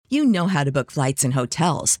You know how to book flights and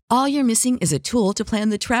hotels. All you're missing is a tool to plan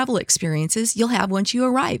the travel experiences you'll have once you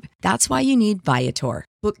arrive. That's why you need Viator.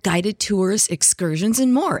 Book guided tours, excursions,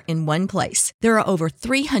 and more in one place. There are over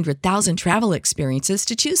 300,000 travel experiences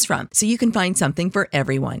to choose from, so you can find something for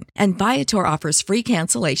everyone. And Viator offers free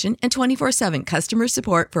cancellation and 24/7 customer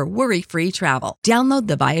support for worry-free travel. Download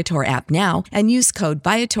the Viator app now and use code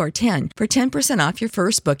Viator10 for 10% off your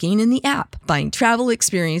first booking in the app. Find travel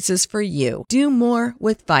experiences for you. Do more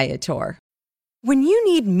with Viator. When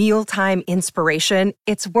you need mealtime inspiration,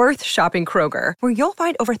 it's worth shopping Kroger, where you'll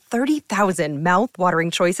find over 30,000 mouth-watering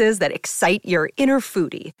choices that excite your inner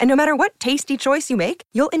foodie. And no matter what tasty choice you make,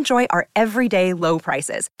 you'll enjoy our everyday low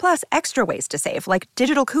prices, plus extra ways to save, like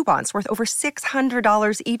digital coupons worth over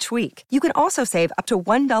 $600 each week. You can also save up to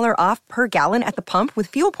 $1 off per gallon at the pump with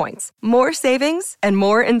fuel points. More savings and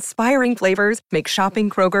more inspiring flavors make shopping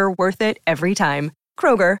Kroger worth it every time.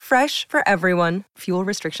 Kroger, fresh for everyone. Fuel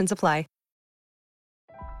restrictions apply.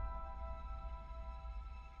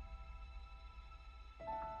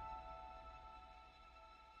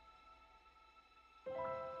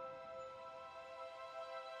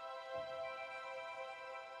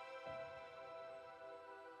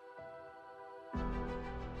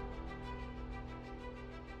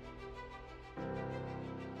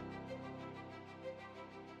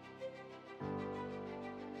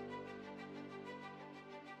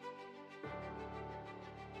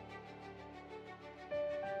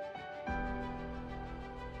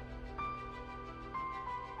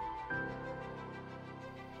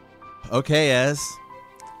 Okay, Ez.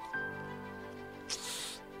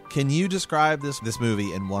 Can you describe this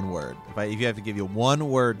movie in one word? If you have to give you one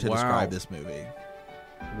word to describe this movie.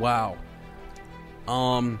 Wow.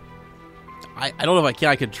 I don't know if I can.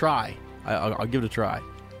 I could try. I'll give it a try.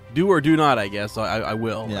 Do or do not, I guess. I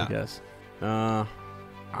will, yeah. I guess.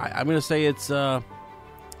 I'm going to say it's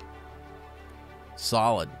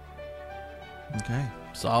solid. Okay.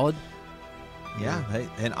 Solid? Yeah,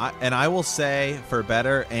 and I will say, for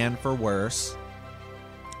better and for worse,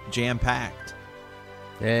 jam-packed.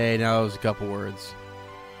 Hey, now that was a couple words.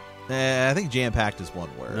 I think jam-packed is one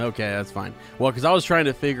word. Okay, that's fine. Well, because I was trying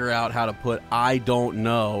to figure out how to put "I don't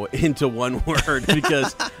know" into one word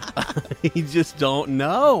because I just don't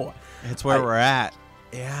know. It's where we're at.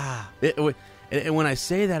 Yeah. And when I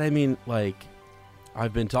say that, I mean, like,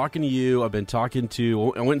 I've been talking to you. I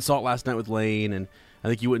went and saw it last night with Lane, and I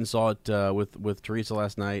think you went and saw it with Teresa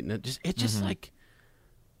last night, and it just like,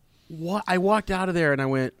 what? I walked out of there and I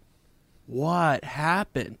went, what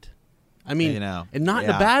happened? I mean, and not in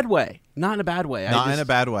a bad way. Not in a bad way. Not in a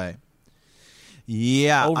bad way.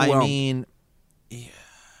 Yeah, I mean,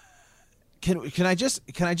 can I just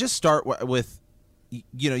start with,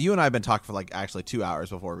 you and I have been talking for like actually 2 hours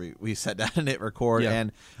before we sat down and hit record,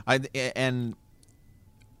 and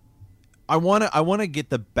I want to get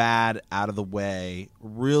the bad out of the way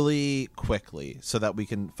really quickly so that we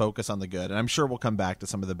can focus on the good. And I'm sure we'll come back to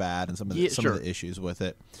some of the bad and some of the issues with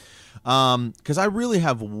it. Because I really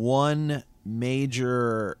have one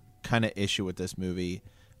major kind of issue with this movie.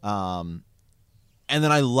 And then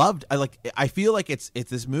I feel like it's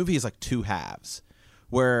this movie is like two halves,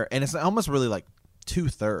 and it's almost really like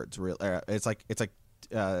 2/3.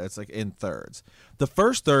 It's like in thirds. The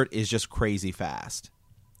first third is just crazy fast.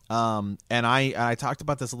 And I talked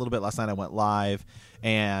about this a little bit last night. I went live,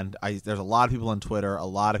 and there's a lot of people on Twitter, a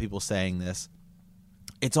lot of people saying this.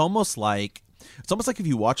 It's almost like if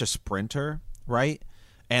you watch a sprinter, right?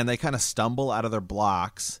 And they kind of stumble out of their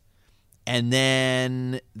blocks, and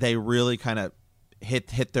then they really kind of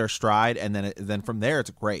hit their stride, and then from there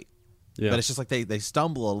it's great. Yeah. But it's just like they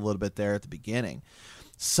stumble a little bit there at the beginning.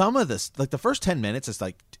 Some of this, like the first 10 minutes, it's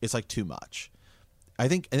like too much. I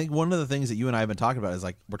think one of the things that you and I have been talking about is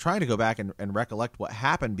like we're trying to go back and recollect what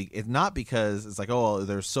happened. It's not because it's like, oh,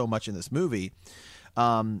 there's so much in this movie.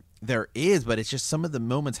 There is, but it's just some of the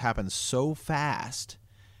moments happen so fast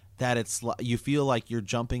that you feel like you're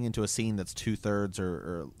jumping into a scene that's 2/3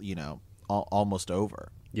 or almost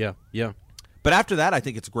over. Yeah, yeah. But after that, I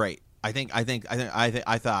think it's great. I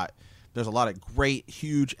thought there's a lot of great,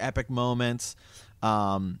 huge, epic moments.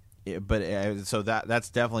 So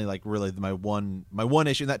that's definitely like really my one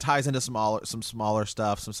issue, and that ties into some smaller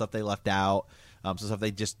stuff, some stuff they left out, some stuff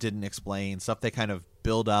they just didn't explain, stuff they kind of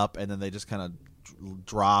build up and then they just kind of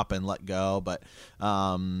drop and let go. But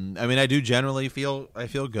I mean, I do generally feel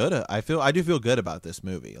good. I do feel good about this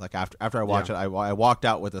movie. Like after I watched it, I walked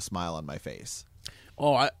out with a smile on my face.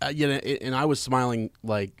 Oh, and I was smiling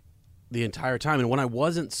like the entire time, and when I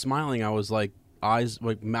wasn't smiling, I was like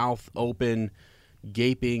mouth open,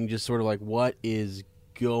 gaping, just sort of like, what is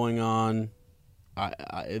going on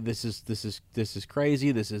This is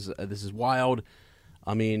crazy. This is wild.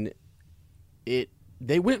 I mean,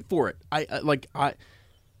 they went for it. I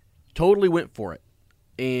totally went for it,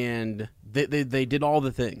 and they did all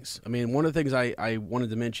the things. I mean, one of the things I wanted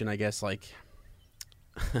to mention, I guess, like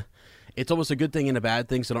it's almost a good thing and a bad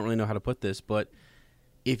thing. So I don't really know how to put this, but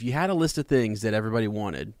if you had a list of things that everybody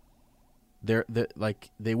wanted,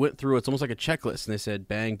 they went through. It's almost like a checklist, and they said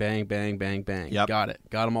bang, bang, bang, bang, bang. Yep. Got it.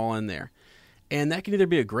 Got them all in there. And that can either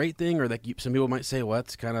be a great thing, or that some people might say, well,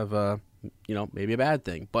 that's kind of maybe a bad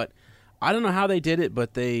thing. But I don't know how they did it,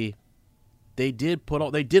 but they did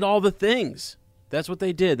all the things. That's what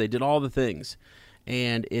they did. They did all the things,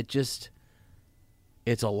 and it's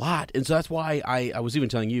a lot. And so that's why I was even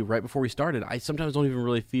telling you right before we started, I sometimes don't even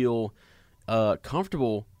really feel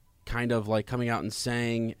comfortable kind of like coming out and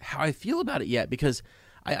saying how I feel about it yet, because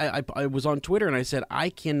I was on Twitter and I said I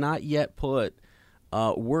cannot yet put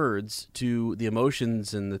words to the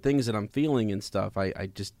emotions and the things that I'm feeling and stuff. I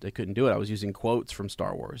couldn't do it. I was using quotes from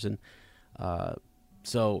Star Wars, and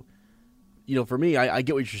so for me, I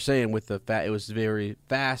get what you're saying with the fact it was very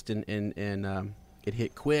fast and it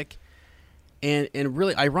hit quick, and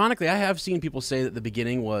really ironically, I have seen people say that the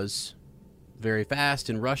beginning was very fast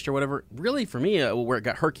and rushed or whatever. Really, for me, where it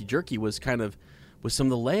got herky jerky was some of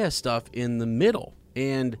the Leia stuff in the middle,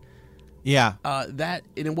 and yeah,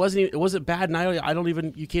 it wasn't bad.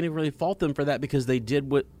 And you can't even really fault them for that, because they did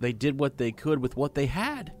what they could with what they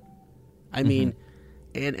had. I mean,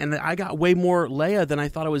 and I got way more Leia than I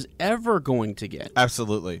thought I was ever going to get.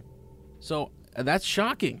 Absolutely. So that's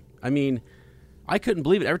shocking. I mean, I couldn't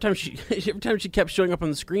believe it. Every time she kept showing up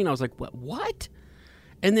on the screen, I was like, what?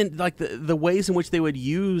 And then like the ways in which they would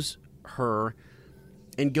use her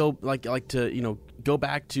and go go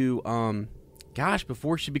back to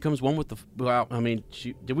before she becomes one with the. Well, I mean,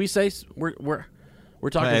 did we say we're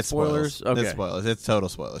talking spoilers? Spoilers. Okay, it's spoilers. It's total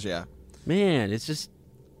spoilers. Yeah. Man, it's just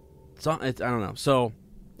I don't know. So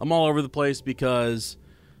I'm all over the place because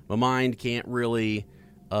my mind can't really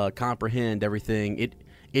comprehend everything. It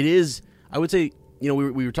is. I would say. We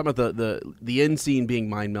were talking about the end scene being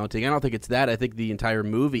mind melting. I don't think it's that. I think the entire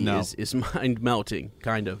movie is mind melting,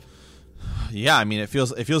 kind of. Yeah, I mean, it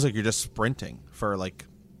feels like you're just sprinting for like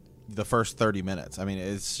the first 30 minutes. I mean,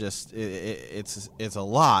 it's just it's a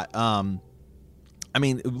lot. I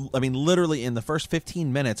mean, literally in the first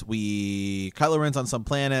 15 minutes, Kylo Ren's on some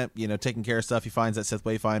planet, taking care of stuff. He finds that Sith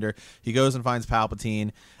Wayfinder. He goes and finds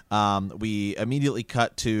Palpatine. We immediately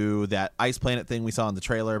cut to that ice planet thing we saw in the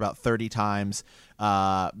trailer about 30 times.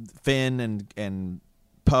 Finn and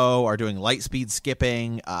Poe are doing light speed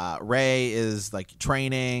skipping. Rey is like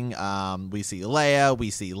training. We see Leia.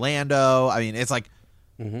 We see Lando. I mean, it's like,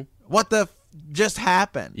 what the just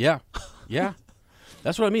happened? Yeah, yeah.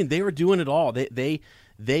 That's what I mean. They were doing it all. They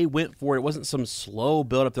went for it. It wasn't some slow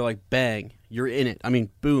build up. They're like, bang, you're in it. I mean,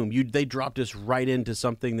 boom. They dropped us right into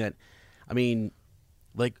something that, I mean,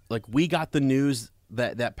 like we got the news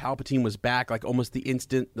that Palpatine was back like almost the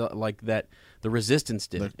instant like that the Resistance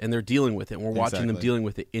did, and they're dealing with it. And we're watching them dealing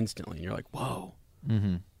with it instantly, and you're like, whoa.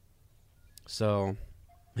 Mm-hmm. So,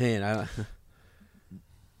 man,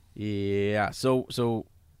 yeah. So.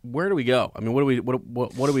 Where do we go? I mean, what do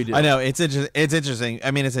we do? I know it's interesting. I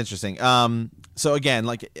mean, it's interesting. So again,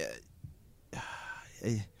 like,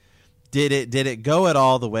 did it go at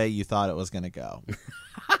all the way you thought it was going to go?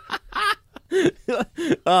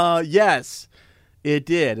 Yes, it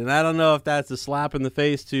did, and I don't know if that's a slap in the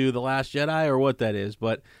face to The Last Jedi or what that is,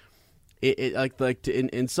 but it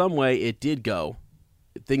in some way it did go.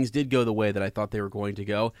 Things did go the way that I thought they were going to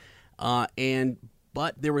go,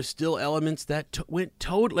 But there were still elements that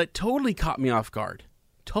totally caught me off guard.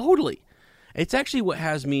 Totally. It's actually what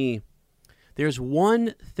has me. There's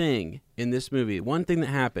one thing in this movie, one thing that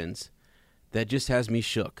happens that just has me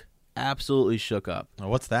shook. Absolutely shook up. Oh,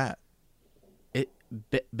 what's that?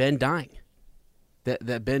 Ben dying.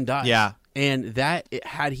 That Ben died. Yeah. And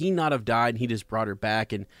had he not have died, he just brought her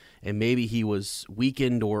back, and maybe he was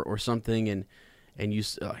weakened or something, and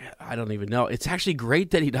I don't even know. It's actually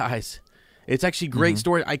great that he dies. It's actually a great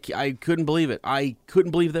story. I couldn't believe it. I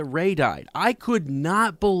couldn't believe that Rey died. I could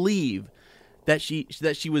not believe that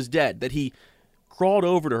she was dead, that he crawled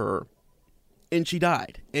over to her and she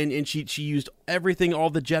died. And she used everything. All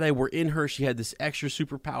the Jedi were in her. She had this extra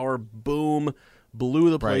superpower. Boom. Blew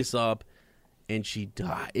the place up. And she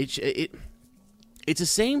died. It's the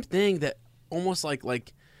same thing that almost like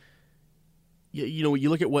you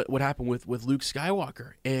look at what happened with Luke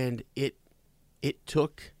Skywalker. And it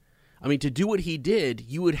took... I mean, to do what he did,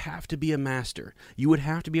 you would have to be a master. You would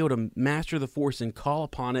have to be able to master the Force and call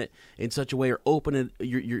upon it in such a way, or open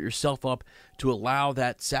yourself up to allow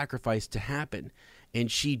that sacrifice to happen.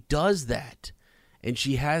 and she does that, and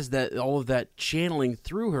she has that all of that channeling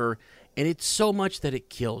through her, and it's so much that it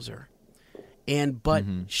kills her. But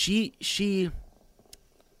she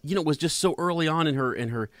was just so early on in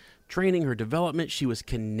her training, her development. She was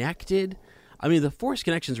connected. I mean, the Force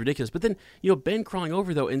connection is ridiculous. But then, Ben crawling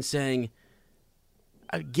over, though, and saying,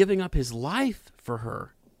 giving up his life for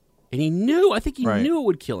her. And I think he knew it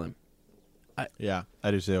would kill him. I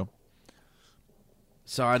do too.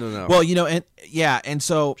 So I don't know. Well, and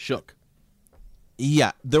so shook.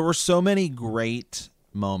 Yeah, there were so many great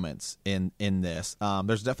moments in this.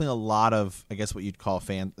 There's definitely a lot of, I guess, what you'd call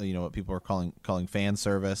what people are calling fan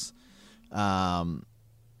service.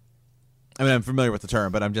 I mean, I'm familiar with the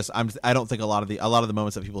term, but I don't think a lot of the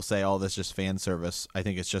moments that people say, "Oh, that's just fan service." I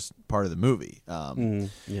think it's just part of the movie.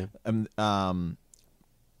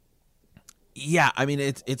 Yeah, I mean,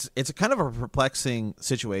 it's a kind of a perplexing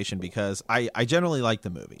situation because I generally like the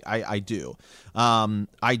movie. I do.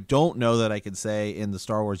 I don't know that I could say in the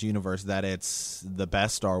Star Wars universe that it's the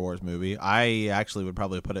best Star Wars movie. I actually would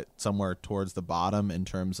probably put it somewhere towards the bottom in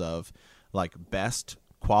terms of like best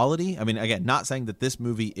quality. I mean, again, not saying that this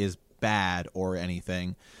movie is bad or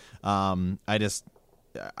anything. It's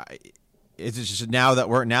just now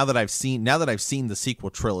that I've seen the sequel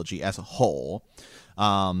trilogy as a whole.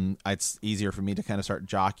 It's easier for me to kind of start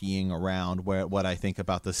jockeying around what I think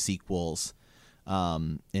about the sequels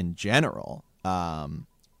in general. And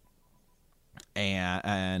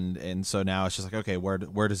so now it's just like, okay,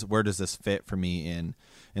 where does this fit for me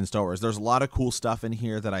in Star Wars? There's a lot of cool stuff in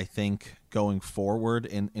here that I think going forward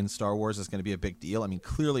in Star Wars is going to be a big deal. I mean,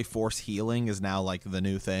 clearly Force healing is now like the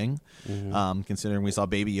new thing, considering we saw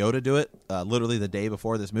Baby Yoda do it literally the day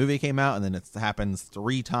before this movie came out, and then it happens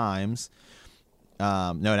 3 times.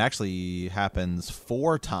 No, it actually happens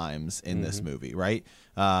 4 times in this movie, right?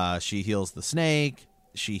 She heals the snake.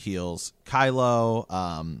 She heals Kylo.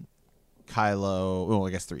 I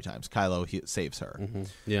guess 3 times. Kylo saves her.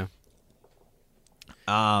 Yeah.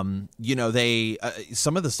 They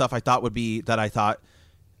some of the stuff I thought would be that I thought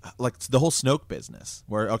like the whole Snoke business,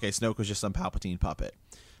 where Snoke was just some Palpatine puppet.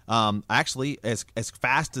 Actually, as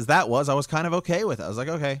fast as that was, I was kind of okay with it. I was like,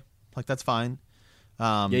 okay, like that's fine. You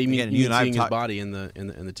and I seeing his body in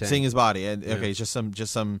the tank. Seeing his body, and okay, just some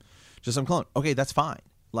clone. Okay, that's fine.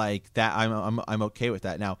 Like that, I'm okay with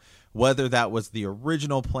that. Now, whether that was the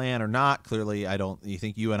original plan or not, clearly, you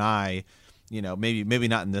think you and I, maybe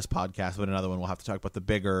not in this podcast, but another one, we'll have to talk about the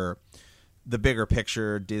bigger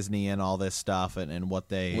picture, Disney and all this stuff, and what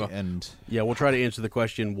they we'll try to answer the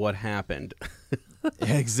question, what happened.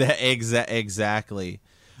 Exactly.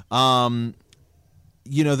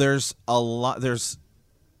 There's a lot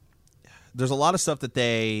of stuff that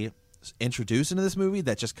they introduce into this movie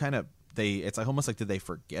that just kind of it's like almost like, did they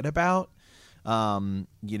forget about?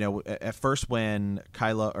 At first when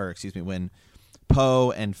when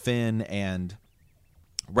Poe and Finn and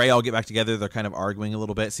Rey all get back together, they're kind of arguing a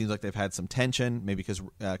little bit. It seems like they've had some tension, maybe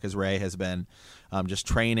because Rey has been just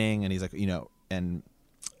training, and he's like, and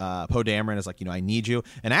Poe Dameron is like, I need you.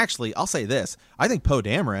 And actually, I'll say this: I think Poe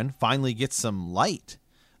Dameron finally gets some light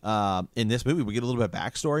in this movie. We get a little bit of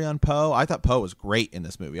backstory on Poe. I thought Poe was great in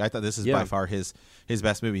this movie. I thought this is by far his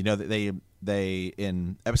best movie. They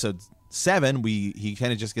in episode 7 he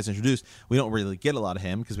kind of just gets introduced. We don't really get a lot of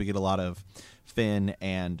him because we get a lot of Finn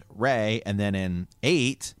and Rey, and then in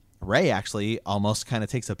 8 Rey actually almost kind of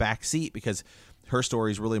takes a back seat because her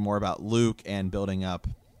story is really more about Luke and building up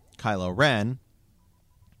Kylo Ren.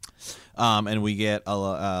 And we get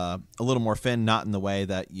a little more Finn, not in the way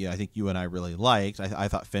that I think you and I really liked. I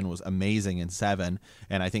thought Finn was amazing in 7,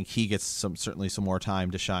 and I think he gets certainly some more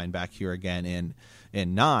time to shine back here again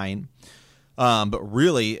in 9. But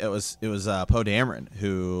really, it was Poe Dameron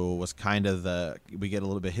who was kind of we get a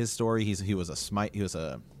little bit of his story. He was a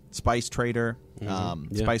spice trader,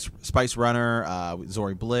 spice runner,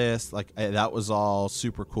 Zori Bliss. Like that was all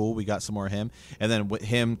super cool. We got some more of him, and then with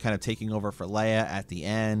him kind of taking over for Leia at the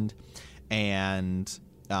end, and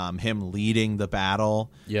him leading the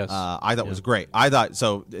battle. Yes, I thought was great. I thought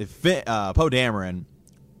so. Poe Dameron,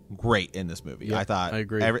 great in this movie. Yep, I thought I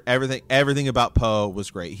agree. Everything about Poe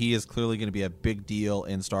was great. He is clearly going to be a big deal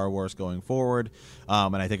in Star Wars going forward,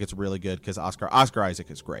 and I think it's really good because Oscar Isaac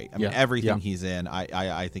is great. I mean, everything he's in,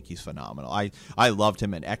 I think he's phenomenal. I loved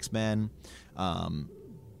him in X-Men.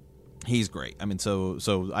 He's great. I mean,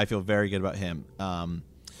 so I feel very good about him.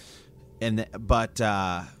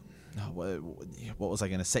 What was I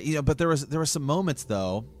going to say? But there were some moments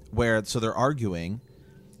though where they're arguing.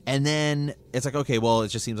 And then it's like, okay, well, it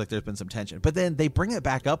just seems like there's been some tension. But then they bring it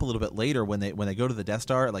back up a little bit later when they go to the Death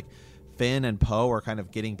Star. Like Finn and Poe are kind of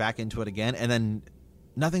getting back into it again, and then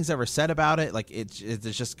nothing's ever said about it. Like it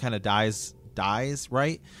just kind of dies,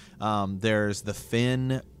 right? There's the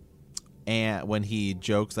Finn, and when he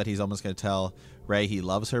jokes that he's almost going to tell Rey he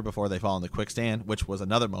loves her before they fall in the quicksand, which was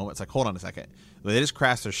another moment. It's like, hold on a second, they just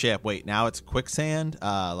crashed their ship. Wait, now it's quicksand?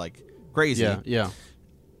 Like crazy.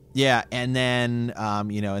 Yeah, and then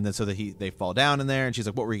and then so that they fall down in there, and she's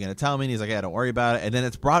like, "What were you going to tell me?" And he's like, "Yeah, don't worry about it." And then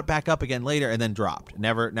it's brought back up again later, and then dropped,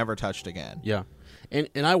 never touched again. Yeah, and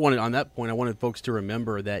I wanted folks to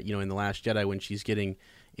remember that in The Last Jedi, when she's getting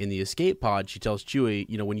in the escape pod, she tells Chewie,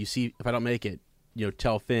 when you see if I don't make it,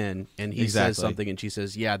 tell Finn, and he says something, and she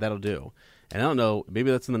says, "Yeah, that'll do." And I don't know,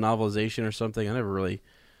 maybe that's in the novelization or something. I don't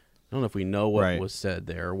know if we know what was said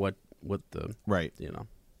there, what the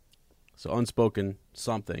So unspoken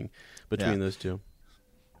something between those two.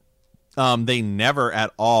 They never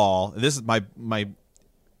at all. This is my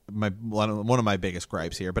one of my biggest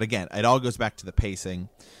gripes here. But again, it all goes back to the pacing,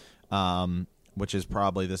 which is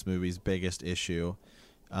probably this movie's biggest issue.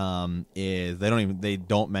 Is they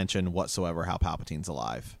don't mention whatsoever how Palpatine's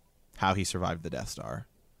alive, how he survived the Death Star.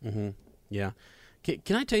 Mm-hmm. Yeah.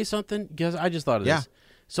 Can I tell you something? Because I just thought of this.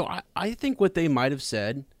 So I think what they might have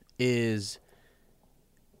said is,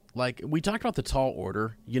 like, we talked about the tall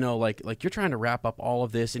order, like you're trying to wrap up all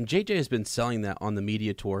of this, and JJ has been selling that on the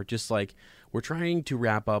media tour, just like, we're trying to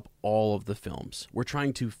wrap up all of the films. We're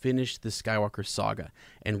trying to finish the Skywalker saga.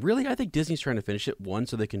 And really, I think Disney's trying to finish it, one,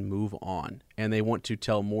 so they can move on, and they want to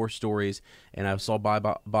tell more stories. And I saw Bob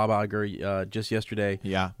Iger just yesterday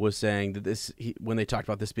was saying that when they talked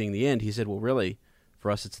about this being the end, he said, well, really,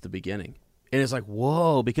 for us, it's the beginning. And it's like,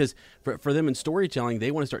 whoa, because for them in storytelling,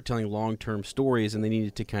 they want to start telling long-term stories, and they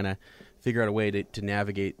needed to kind of figure out a way to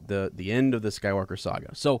navigate the end of the Skywalker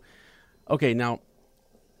saga. So, okay, now,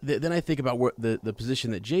 then I think about what the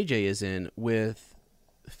position that JJ is in with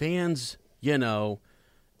fans.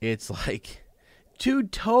 It's like two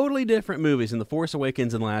totally different movies in The Force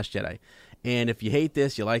Awakens and Last Jedi. And if you hate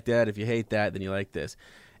this, you like that. If you hate that, then you like this.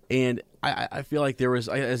 And I feel like there was,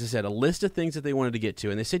 as I said, a list of things that they wanted to get to,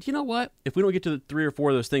 and they said, you know what? If we don't get to the 3 or 4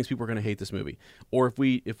 of those things, people are going to hate this movie. Or if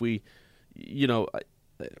we, I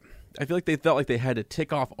feel like they felt like they had to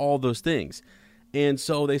tick off all those things, and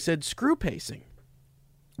so they said, screw pacing.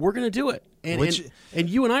 We're going to do it. And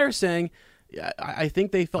you and I are saying, I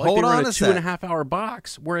think they felt like they were in a 2.5 hour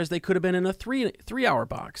box, whereas they could have been in a 3 hour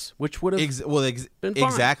box, which would have been fine.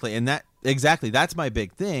 Exactly, and that's my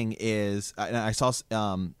big thing is, and I saw.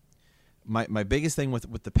 My biggest thing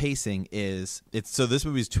with the pacing is so this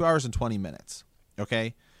movie is 2 hours and 20 minutes.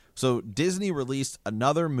 Okay, so Disney released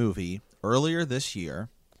another movie earlier this year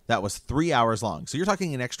that was 3 hours long. So you're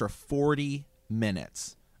talking an extra 40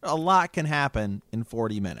 minutes. A lot can happen in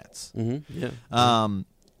 40 minutes. Mm-hmm. Yeah.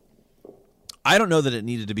 I don't know that it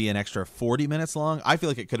needed to be an extra 40 minutes long. I feel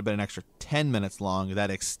like it could have been an extra 10 minutes long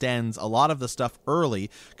that extends a lot of the stuff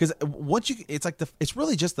early, because it's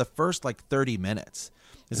really just the first 30 minutes.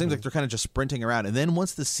 It seems like they're kind of just sprinting around, and then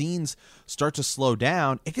once the scenes start to slow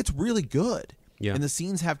down, it gets really good. Yeah. And the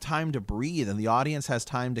scenes have time to breathe, and the audience has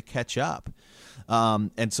time to catch up.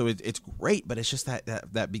 And so it's great, but it's just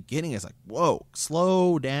that beginning is like, whoa,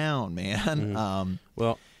 slow down, man.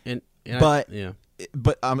 Mm-hmm.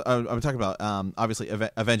 But I'm talking about obviously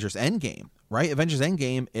Avengers Endgame, right? Avengers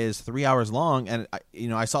Endgame is 3 hours long, and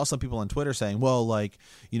I saw some people on Twitter saying, well, they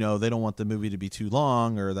don't want the movie to be too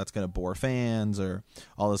long, or that's going to bore fans, or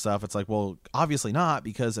all this stuff. It's like, well, obviously not,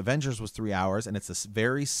 because Avengers was 3 hours, and it's this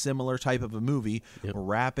very similar type of a movie,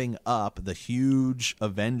 wrapping up the huge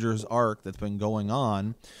Avengers arc that's been going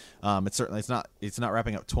on. It's not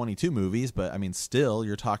wrapping up 22 movies, but I mean, still,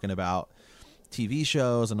 you're talking about TV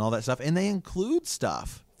shows and all that stuff, and they include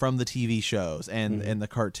stuff from the TV shows and the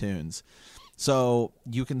cartoons. So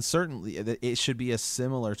you can certainly, it should be a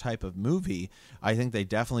similar type of movie. I think they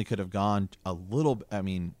definitely could have gone a little. I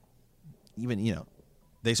mean, even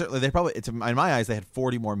they probably, it's in my eyes, they had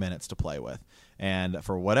 40 more minutes to play with, and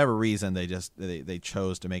for whatever reason they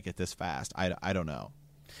chose to make it this fast. I don't know.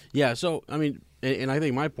 Yeah. So I mean, and I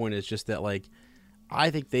think my point is just that, like, I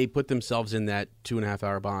think they put themselves in that 2.5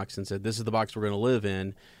 hour box and said, this is the box we're going to live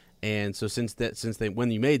in. And so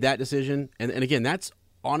when you made that decision, and again, that's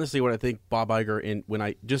honestly what I think Bob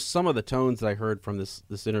Iger, just some of the tones that I heard from this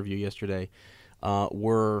interview yesterday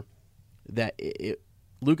were that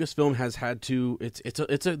Lucasfilm has had to,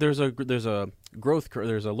 there's a growth curve,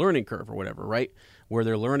 there's a learning curve or whatever, right? Where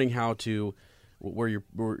they're learning how to, where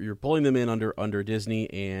you're pulling them in under Disney,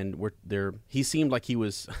 and he seemed like he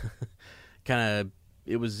was kind of,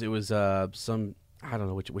 it was some, I don't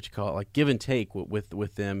know what you call it, like give and take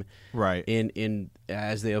with them, right? In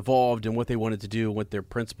as they evolved and what they wanted to do, what their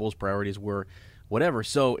principles, priorities were. whatever.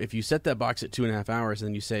 So if you set that box at 2.5 hours and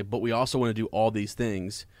then you say, but we also want to do all these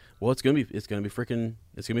things, well, it's gonna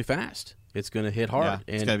be fast. It's gonna hit hard.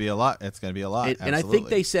 Yeah, it's gonna be a lot. And I think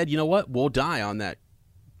they said, you know what, we'll die on that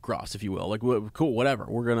cross, if you will. Like, cool, whatever.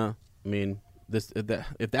 We're gonna. I mean, if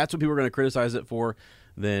that's what people are gonna criticize it for,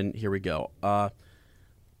 then here we go.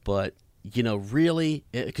 But really,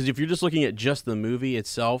 because if you're just looking at just the movie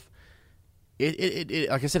itself, it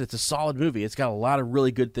like I said, it's a solid movie. It's got a lot of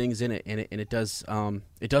really good things in it, and it does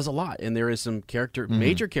a lot. And there is some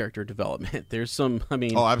major character development. There's some,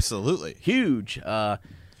 oh, absolutely, huge.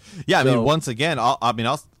 Yeah, I mean, once again,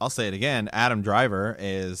 I'll say it again. Adam Driver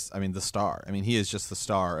is, the star. He is just the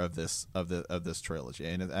star of this trilogy,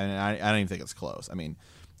 and I don't even think it's close.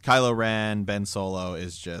 Kylo Ren, Ben Solo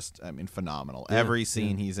is just, phenomenal. Yeah, every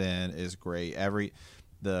scene he's in is great.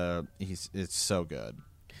 It's so good.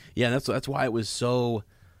 Yeah, that's why it was so.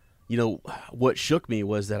 What shook me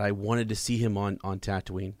was that I wanted to see him on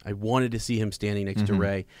Tatooine. I wanted to see him standing next to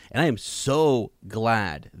Rey, and I am so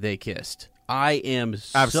glad they kissed. I am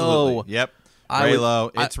absolutely. Yep.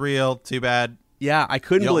 Reylo, it's real. Too bad. Yeah, I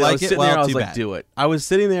couldn't believe it. I was sitting there. I was like, do it. I was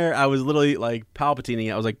sitting there. I was literally like palpitating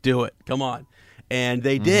it. I was like, do it. Come on. And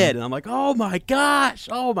they did. And I'm like, oh my gosh.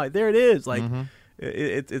 Oh my, there it is. Like,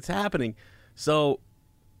 it's happening. So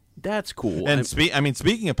that's cool. And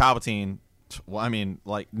speaking of Palpatine,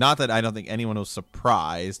 not that I don't think anyone was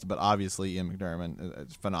surprised, but obviously Ian McDiarmid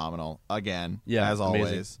is phenomenal again. Yeah, as always.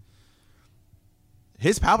 Amazing.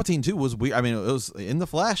 His Palpatine too was weird. It was in the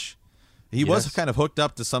flesh. He was kind of hooked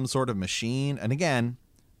up to some sort of machine, and again,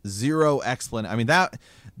 zero explanation.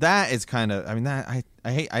 That is kind of. I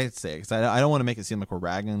hate to say it because I don't want to make it seem like we're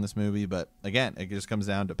ragging on this movie, but again, it just comes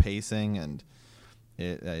down to pacing and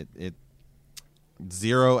it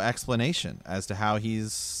zero explanation as to how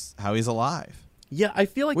he's alive. Yeah, I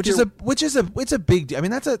feel like it's a big deal.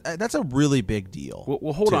 That's a really big deal.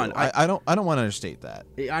 Well, hold on. I don't want to understate that.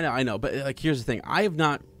 I know, but like here's the thing. I have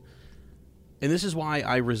not, and this is why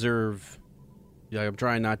I reserve. I'm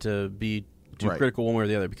trying not to be too critical one way or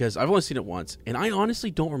the other because I've only seen it once, and I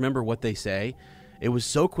honestly don't remember what they say. It was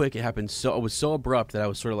so quick. It happened it was so abrupt that I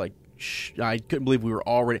was sort of like, I couldn't believe we were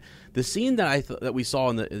already. The scene that that we saw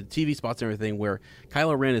in the TV spots and everything, where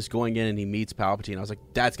Kylo Ren is going in and he meets Palpatine. I was like,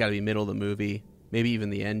 that's got to be middle of the movie. Maybe even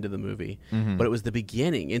the end of the movie, but it was the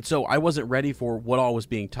beginning. And so I wasn't ready for what all was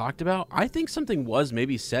being talked about. I think something was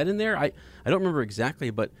maybe said in there. I don't remember exactly,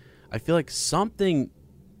 but I feel like something,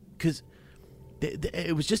 because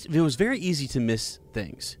it was very easy to miss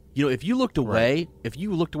things. If you looked away,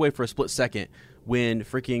 for a split second when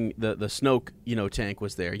freaking the Snoke, tank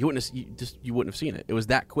was there, you wouldn't have seen it. It was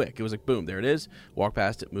that quick. It was like, boom, there it is. Walk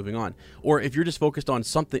past it, moving on. Or if you're just focused on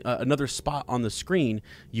something, another spot on the screen,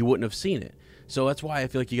 you wouldn't have seen it. So that's why I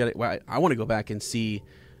feel like I want to go back and see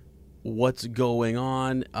what's going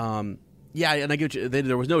on. Yeah, and I get you.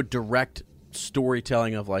 There was no direct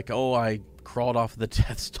storytelling of like, oh, I crawled off the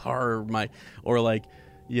Death Star,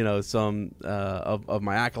 some of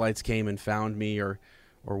my acolytes came and found me, or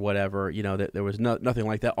whatever. There was nothing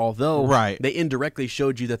like that. Although they indirectly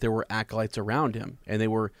showed you that there were acolytes around him, and they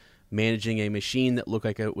were managing a machine that looked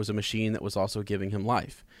like it was a machine that was also giving him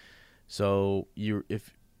life. So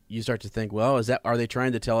if you start to think, well, are they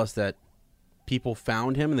trying to tell us that people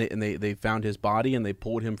found him and they found his body and they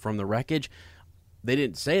pulled him from the wreckage? They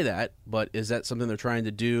didn't say that, but is that something they're trying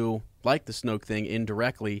to do, like the Snoke thing,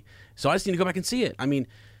 indirectly? So I just need to go back and see it.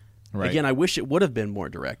 Again, I wish it would have been more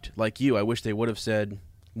direct. Like you, I wish they would have said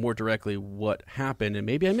more directly what happened, and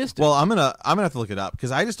maybe I missed it. Well, I'm gonna have to look it up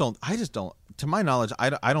because I just don't. To my knowledge,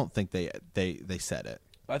 I don't think they said it.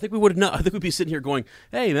 I think we would have not. I think we'd be sitting here going,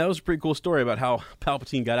 "Hey, that was a pretty cool story about how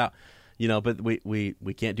Palpatine got out," But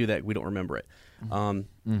we can't do that. We don't remember it.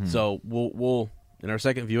 So we'll in our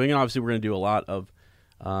second viewing, and obviously we're going to do a lot of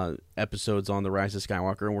episodes on the Rise of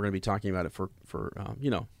Skywalker, and we're going to be talking about it for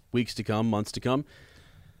weeks to come, months to come.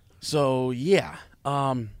 So yeah,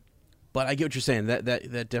 but I get what you're saying. That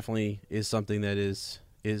definitely is something that is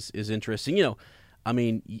interesting.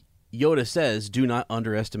 Yoda says, "Do not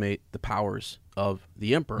underestimate the powers of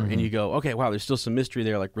the Emperor," and you go, "Okay, wow, there's still some mystery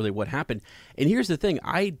there. Like, really, what happened?" And here's the thing: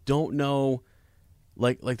 I don't know.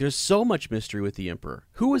 Like, there's so much mystery with the Emperor.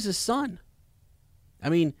 Who was his son?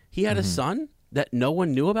 He had a son that no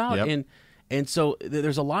one knew about, and so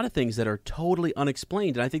there's a lot of things that are totally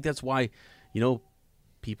unexplained. And I think that's why,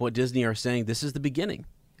 people at Disney are saying this is the beginning,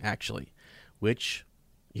 actually. Which,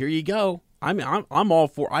 here you go. I'm all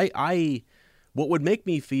for. What would make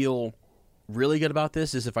me feel really good about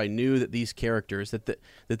this is if I knew that these characters that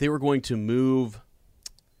they were going to move.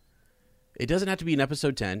 It doesn't have to be in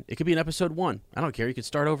episode 10. It could be in episode 1. I don't care. You could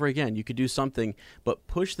start over again. You could do something, but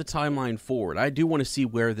push the timeline forward. I do want to see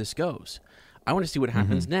where this goes. I want to see what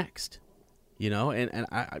happens next. You know, and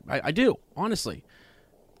I do, honestly.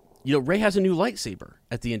 You know, Rey has a new lightsaber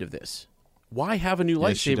at the end of this. Why have a new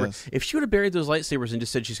lightsaber? If she would have buried those lightsabers and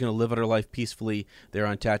just said she's going to live out her life peacefully there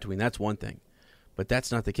on Tatooine, that's one thing. But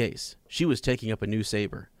that's not the case. She was taking up a new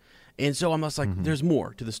saber. And so I'm just like, there's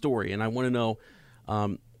more to the story, and I want to know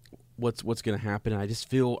what's going to happen. And I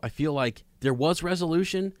feel like there was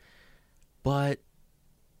resolution, but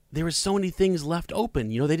there were so many things left open.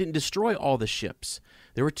 You know, they didn't destroy all the ships.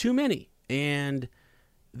 There were too many, and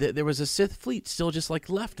there was a Sith fleet still just like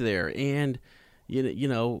left there. And you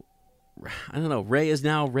know, I don't know. Rey is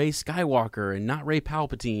now Rey Skywalker and not Rey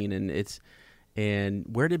Palpatine, and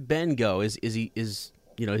where did Ben go? Is he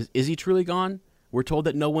truly gone? We're told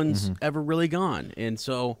that no one's ever really gone, and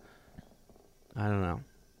so I don't know.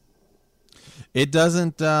 It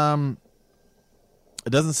doesn't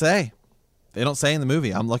say. They don't say in the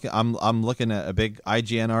movie. I'm looking at a big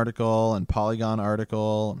IGN article and Polygon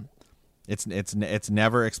article. It's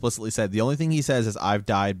never explicitly said. The only thing he says is I've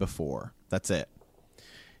died before. That's it.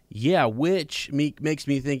 Yeah, which makes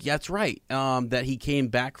me think that's right. That he came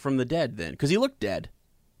back from the dead then, because he looked dead.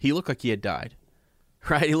 He looked like he had died.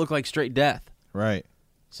 Right? He looked like straight death. Right.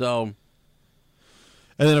 So,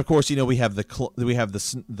 and then of course, you know, we have the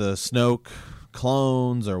Snoke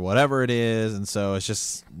clones or whatever it is, and so it's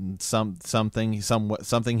just something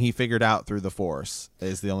he figured out through the Force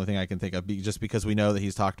is the only thing I can think of, just because we know that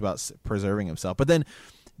he's talked about preserving himself. But then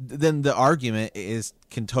the argument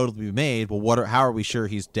can totally be made. Well, how are we sure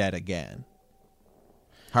he's dead again?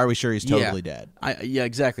 How are we sure he's totally dead? Yeah,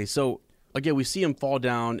 exactly. So again, we see him fall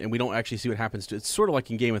down, and we don't actually see what happens to it. It's sort of like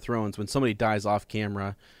in Game of Thrones when somebody dies off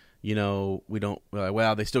camera. You know, we don't.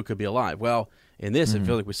 Well, they still could be alive. Well, in this, it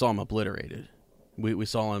feels like we saw him obliterated. We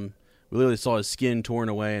saw him. We literally saw his skin torn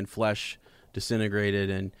away and flesh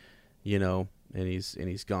disintegrated, and you know, and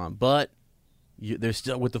he's gone. But there's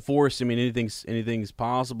still with the Force. I mean, anything's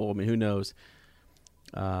possible. I mean, who knows?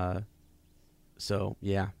 So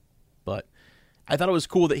yeah, but I thought it was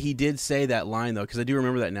cool that he did say that line though, because I do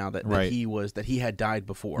remember that now that he had died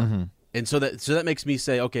before, and so that makes me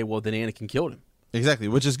say, okay, well then Anakin killed him. Exactly,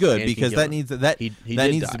 which is good, because that needs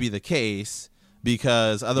to be the case,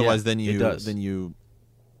 because otherwise then you hurt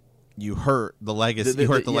the legacy. You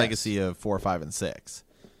hurt the legacy of 4, 5, and 6.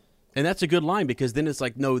 And that's a good line, because then it's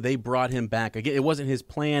like, no, they brought him back. Again, it wasn't his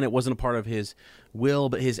plan, it wasn't a part of his will,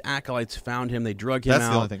 but his acolytes found him. They drug him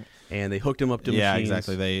out, and they hooked him up to machines. Yeah,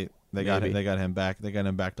 exactly. They got him back. They got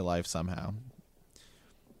him back to life somehow.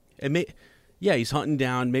 Yeah, he's hunting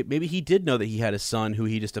down. Maybe he did know that he had a son who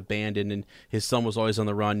he just abandoned, and his son was always on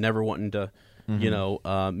the run, never wanting to,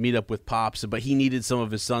 meet up with Pops. But he needed some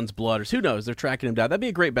of his son's blood, or who knows? They're tracking him down. That'd be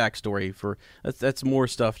a great backstory for. That's more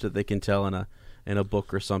stuff that they can tell in a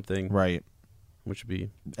book or something, right? Which would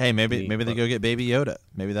be maybe they go get Baby Yoda.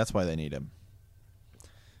 Maybe that's why they need him.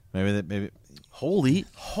 Maybe. Holy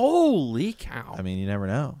cow! I mean, you never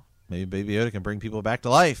know. Maybe Baby Yoda can bring people back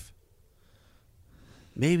to life.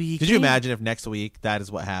 Maybe. Could you imagine if next week that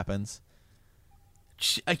is what happens?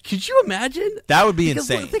 Could you imagine? That would be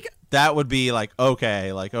insane. That would be like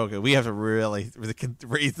okay, we have to really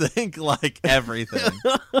rethink like everything.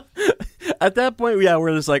 At that point, yeah,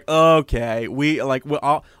 we're just like, okay,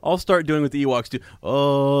 I'll start doing what the Ewoks do.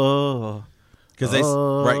 Because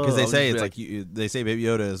they say it's like they say Baby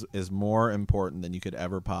Yoda is more important than you could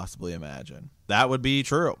ever possibly imagine. That would be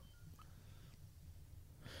true,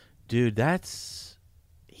 dude.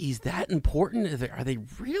 He's that important? Are they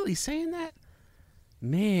really saying that?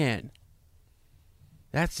 Man,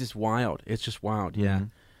 that's just wild. It's just wild. Yeah,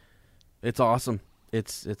 it's awesome.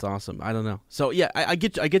 It's awesome. I don't know. So yeah, I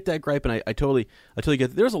get that gripe, and I totally get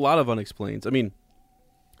it. There's a lot of unexplains. I mean,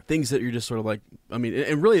 things that you're just sort of like. I mean,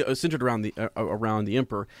 and really centered around the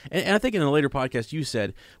Emperor. And I think in a later podcast you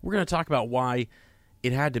said we're going to talk about why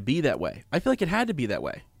it had to be that way. I feel like it had to be that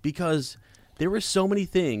way because there were so many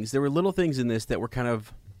things. There were little things in this that were kind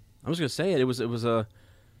of. I was going to say it. It was a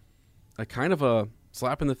kind of a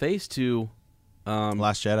slap in the face to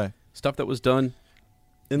Last Jedi stuff that was done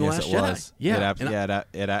in the Last Jedi. Was. Yeah, it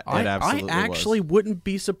absolutely. I actually wouldn't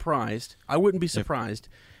be surprised. I wouldn't be surprised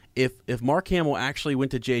if Mark Hamill actually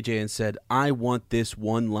went to JJ and said, "I want this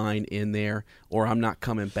one line in there, or I'm not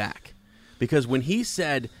coming back." Because when he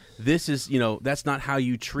said, "This is that's not how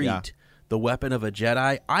you treat the weapon of a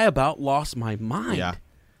Jedi," I about lost my mind. Yeah.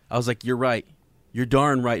 I was like, "You're right. You're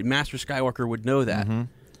darn right. Master Skywalker would know that." And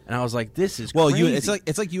I was like, "This is crazy."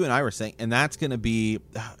 It's like you and I were saying, and that's going to be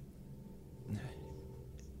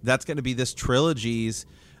this trilogy's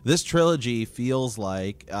This trilogy feels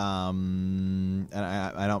like, and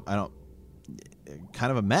I don't,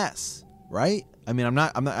 kind of a mess, right? I mean,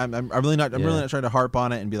 I'm really not trying to harp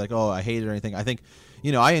on it and be like, oh, I hate it or anything. I think,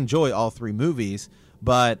 I enjoy all three movies,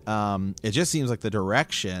 but it just seems like the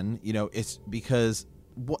direction, it's because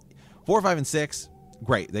 4, 5, and 6,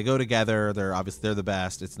 great. They go together. They're the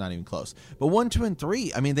best. It's not even close. But 1, 2, and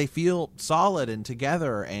 3, I mean, they feel solid and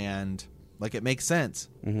together and like it makes sense.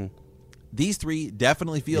 Mm-hmm. These three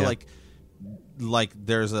definitely feel like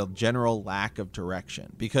there's a general lack of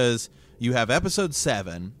direction, because you have episode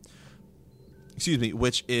 7,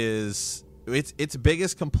 which is its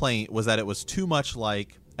biggest complaint was that it was too much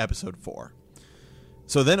like episode 4.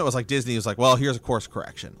 So then it was like Disney was like, well, here's a course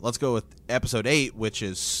correction. Let's go with episode 8, which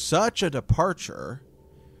is such a departure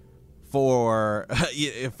from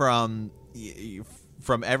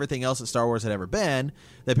everything else that Star Wars had ever been,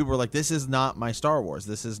 that people were like, this is not my Star Wars.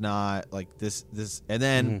 This is not like this. And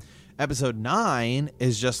then episode 9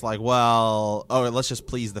 is just like, well, let's just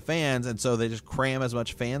please the fans. And so they just cram as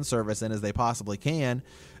much fan service in as they possibly can.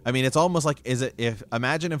 I mean, it's almost like,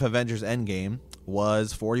 imagine if Avengers Endgame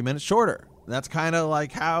was 40 minutes shorter. That's kind of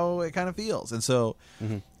like how it kind of feels. And so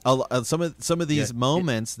some of these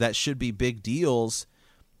moments that should be big deals,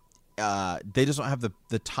 they just don't have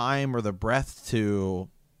the time or the breath to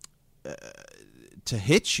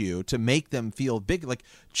hit you, to make them feel big. Like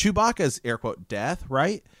Chewbacca's air quote death,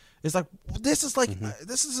 right? It's like, this is like,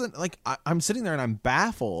 this isn't like, I'm sitting there and I'm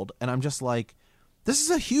baffled and I'm just like, this is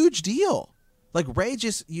a huge deal. Like Rey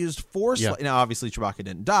just used force. Now, obviously Chewbacca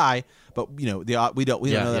didn't die, but we don't know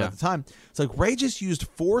that at the time. It's like Rey just used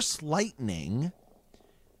force lightning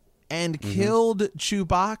and killed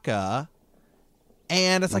Chewbacca.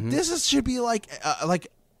 And it's like, should be like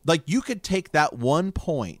you could take that one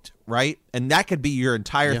point, right? And that could be your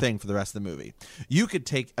entire thing for the rest of the movie. You could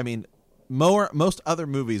take, I mean, most other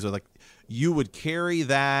movies are like, you would carry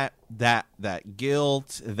that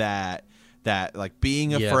guilt, that like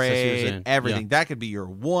being afraid, everything. That could be your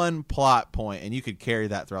one plot point, and you could carry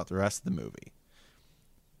that throughout the rest of the movie.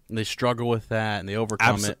 And they struggle with that, and they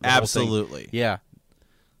overcome it. Absolutely. Yeah.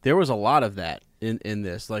 There was a lot of that in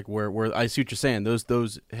this, like where I see what you're saying.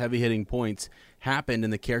 Those heavy hitting points happened,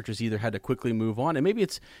 and the characters either had to quickly move on, and maybe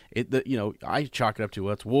I chalk it up to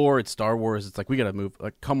it's war, it's Star Wars. It's like, we got to move.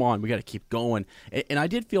 Like, come on, we got to keep going. And I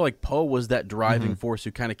did feel like Poe was that driving force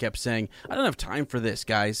who kind of kept saying, "I don't have time for this,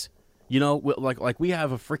 guys." Like we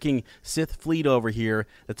have a freaking Sith fleet over here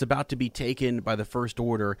that's about to be taken by the First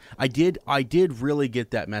Order. I did really get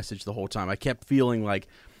that message the whole time. I kept feeling like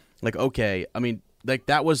okay. I mean, like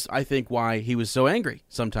that was, I think, why he was so angry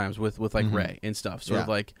sometimes with like Rey and stuff. Sort of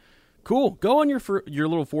like, cool, go on your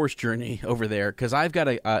little force journey over there, because I've got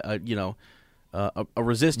a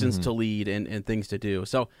resistance to lead and things to do.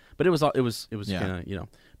 So, but it was kind of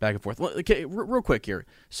back and forth. Well, okay, real quick here.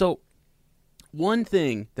 So, one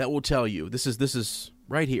thing that will tell you, this is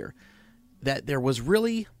right here, that there was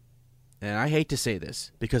really, and I hate to say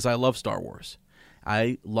this because I love Star Wars.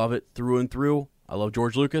 I love it through and through. I love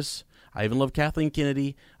George Lucas. I even love Kathleen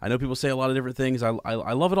Kennedy. I know people say a lot of different things. I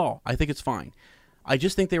love it all. I think it's fine. I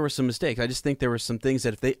just think there were some mistakes. I just think there were some things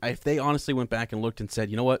that if they honestly went back and looked and said,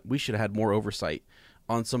 you know what, we should have had more oversight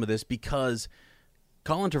on some of this, because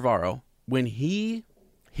Colin Trevorrow, when his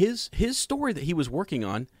story that he was working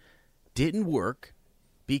on didn't work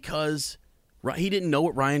because he didn't know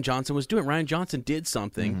what Rian Johnson was doing. Rian Johnson did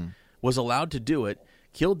something, was allowed to do it,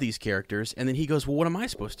 killed these characters, and then he goes, well, what am I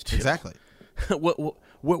supposed to do? Exactly.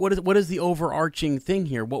 What is the overarching thing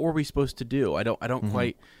here? What were we supposed to do? I don't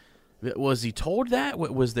quite. Was he told that?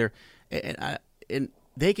 What was there? And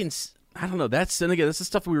they can. I don't know. That's, and again, that's the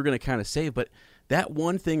stuff we were going to kind of save. But that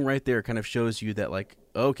one thing right there kind of shows you that, like,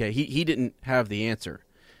 okay, he didn't have the answer,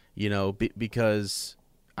 because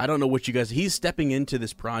I don't know what you guys. He's stepping into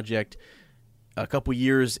this project a couple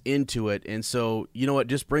years into it, and so you know what?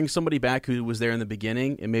 Just bring somebody back who was there in the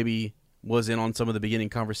beginning and maybe was in on some of the beginning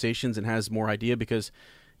conversations and has more idea, because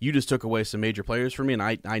you just took away some major players for me, and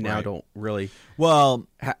I now don't really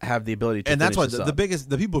have the ability to. And that's why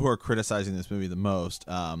the people who are criticizing this movie the most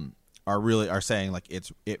are saying like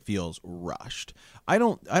it feels rushed. I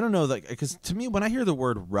don't know, like, because to me, when I hear the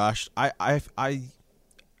word rushed, I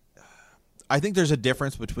think there's a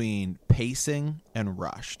difference between pacing and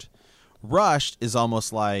rushed. Rushed is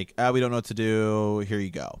almost like, we don't know what to do, here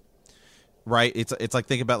you go. Right, it's like,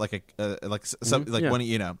 think about like when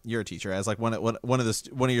you're a teacher, as like one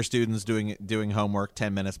of your students doing homework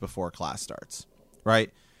 10 minutes before class starts,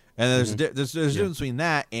 right? And there's a difference between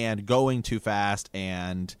that and going too fast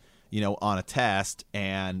and on a test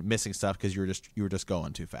and missing stuff because you were just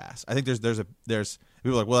going too fast. I think there's people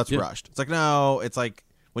are like, well, that's rushed. It's like, no, it's like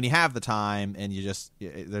when you have the time and you just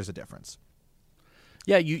there's a difference.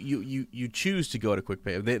 Yeah, you choose to go to quick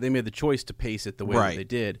pace. They made the choice to pace it the way that they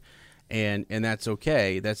did, and that's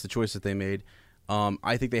okay. That's the choice that they made.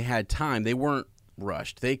 I think they had time. They weren't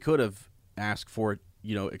rushed. They could have asked for it,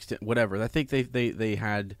 extend whatever. I think they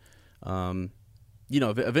had,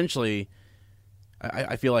 eventually.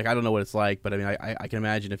 I feel like I don't know what it's like, but I mean I can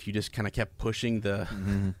imagine if you just kind of kept pushing the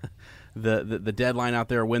the deadline out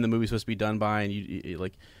there when the movie's supposed to be done by, and you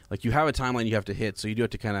like you have a timeline you have to hit, so you do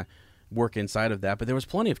have to kind of work inside of that. But there was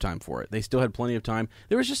plenty of time for it. They still had plenty of time.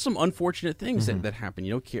 There was just some unfortunate things that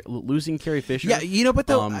happened. Losing Carrie Fisher. Yeah, but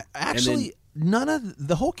though actually none of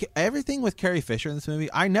the whole everything with Carrie Fisher in this movie,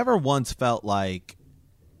 I never once felt like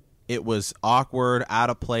it was awkward, out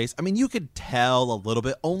of place. I mean, you could tell a little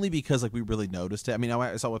bit only because like we really noticed it. I mean,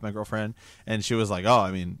 I saw it with my girlfriend and she was like, "Oh,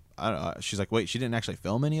 I mean, I don't know." She's like, "Wait, she didn't actually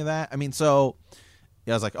film any of that?" I mean, so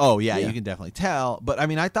I was like, "Oh, yeah, you can definitely tell." But I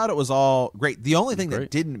mean, I thought it was all great. The only thing that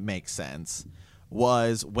didn't make sense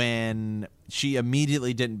was when she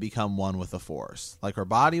immediately didn't become one with the Force. Like her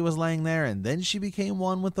body was laying there and then she became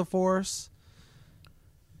one with the Force.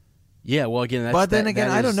 Yeah, well, again, I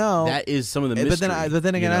don't know. That is some of the mystery. But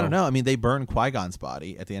then again, I don't know. I mean, they burned Qui-Gon's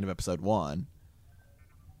body at the end of episode 1.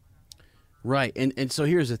 Right, and so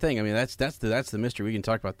here's the thing. I mean, that's the mystery. We can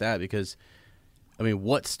talk about that because, I mean,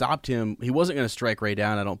 what stopped him? He wasn't going to strike Rey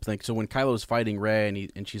down, I don't think. So when Kylo's fighting Rey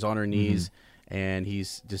and she's on her knees and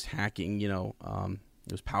he's just hacking,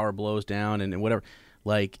 those power blows down and whatever,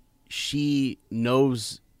 like she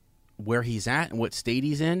knows where he's at and what state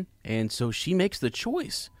he's in, and so she makes the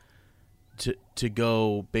choice to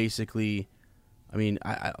go basically, I mean,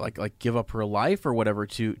 I like give up her life or whatever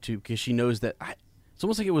to because she knows that it's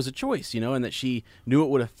almost like it was a choice, and that she knew it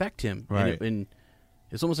would affect him, right? And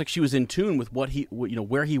it's almost like she was in tune with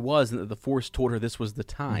where he was, and that the Force told her this was the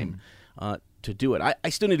time to do it. I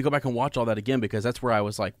still need to go back and watch all that again because that's where I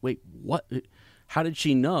was like, wait, what? How did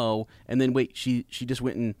she know? And then wait, she just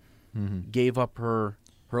went and gave up her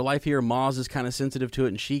life here. Maz is kind of sensitive to it,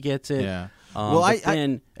 and she gets it. Yeah.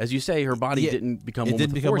 Then, as you say, her body didn't become one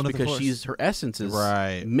with the Force because her essence is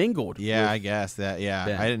mingled. Yeah, I guess that.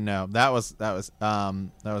 Yeah, I didn't know that was kind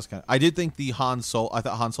of. I did think I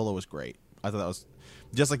thought Han Solo was great. I thought that was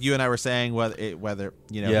just like you and I were saying. Whether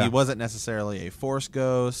he wasn't necessarily a Force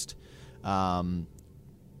ghost, and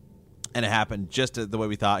it happened just the way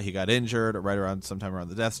we thought. He got injured right around sometime around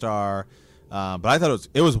the Death Star, but I thought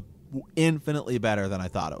it was infinitely better than I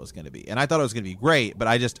thought it was going to be, and I thought it was going to be great, but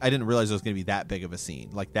I didn't realize it was going to be that big of a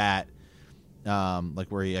scene like that, like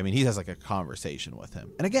where he has like a conversation with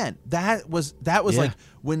him, and again that was like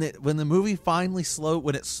when the movie finally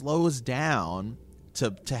slows down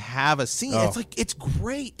to have a scene. It's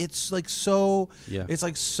great. It's like so it's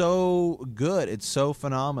like so good. It's so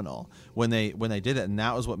phenomenal when they did it, and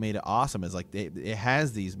that was what made it awesome. Is like it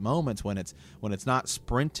has these moments when it's not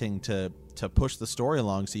sprinting to push the story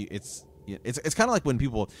along. So it's kind of like when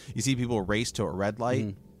you see people race to a red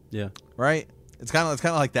light. Yeah. Right. It's kind of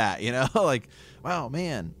like that. Like, wow,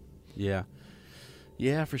 man. Yeah.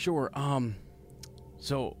 Yeah, for sure.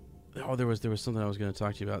 So, there was something I was going to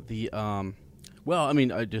talk to you about. The well, I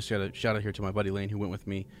mean, I just got a shout out here to my buddy Lane who went with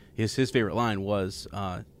me. His favorite line was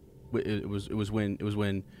it was when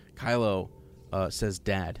Kylo says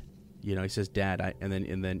 "Dad," he says "Dad," and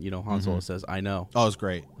then Han Solo says "I know." Oh, it's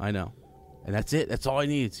great. I know, and that's it. That's all he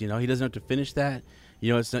needs. He doesn't have to finish that.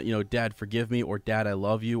 It's not "Dad, forgive me" or "Dad, I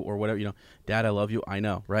love you" or whatever. "Dad, I love you." I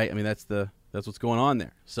know, right? I mean, that's what's going on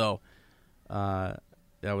there. So, that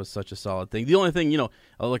was such a solid thing. The only thing,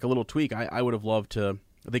 like a little tweak, I would have loved to.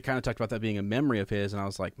 They kind of talked about that being a memory of his, and I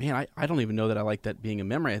was like, man, I don't even know that I like that being a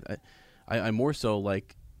memory. I more so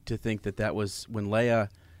like to think that was when Leia,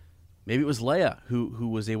 maybe it was Leia who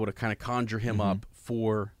was able to kind of conjure him up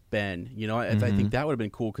for Ben. I think that would have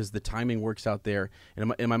been cool because the timing works out there.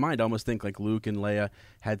 And in my mind, I almost think like Luke and Leia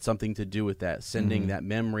had something to do with that, sending that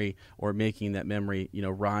memory or making that memory,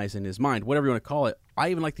 rise in his mind, whatever you want to call it.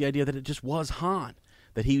 I even like the idea that it just was Han,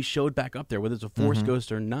 that he showed back up there, whether it's a Force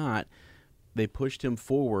ghost or not. They pushed him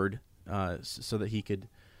forward so that he could,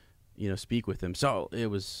 speak with him. So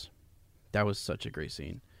that was such a great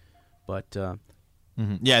scene. But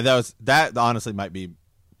yeah, that honestly might be,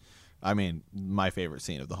 I mean, my favorite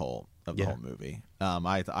scene of the whole movie.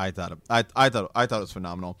 I thought it was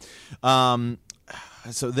phenomenal.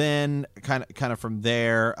 So then kind of from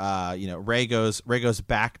there, Rey goes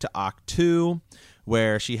back to Ahch-To,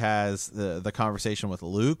 where she has the conversation with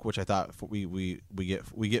Luke, which I thought we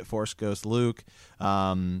get Force Ghost Luke.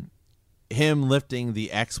 Him lifting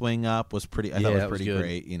the X-wing up was pretty. I thought it was pretty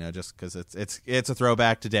great. Just because it's a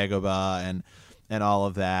throwback to Dagobah and all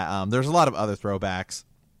of that. There's a lot of other throwbacks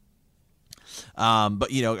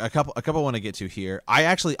But a couple I want to get to here.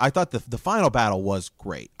 I thought the final battle was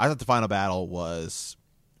great. I thought the final battle was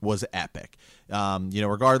epic.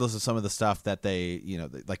 Regardless of some of the stuff that they,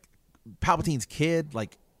 like Palpatine's kid,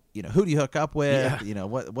 like, who do you hook up with? Yeah.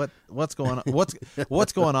 What's going on?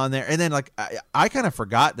 What's going on there? And then like I kind of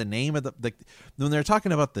forgot the name of the when they're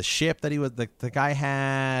talking about the ship that he was the guy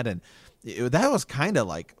had, and that was kind of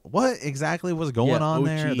like what exactly was going on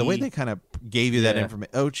there. The way they kind of gave you that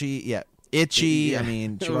information. Ochi, Itchy. Yeah. I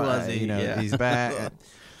mean, he's back.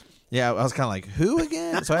 Yeah, I was kind of like, who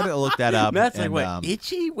again? So I had to look that up. That's like, what,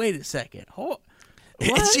 Itchy? Wait a second.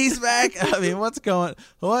 Itchy's back. I mean, what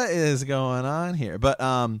is going on here? But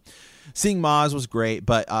seeing Maz was great.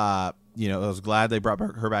 But I was glad they brought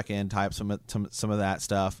her back in, tie up some of that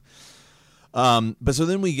stuff. But so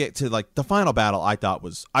then we get to like the final battle. I thought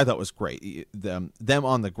was great. Them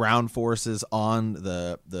on the ground forces on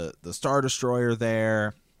the Star Destroyer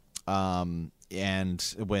there.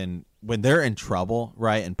 And when they're in trouble,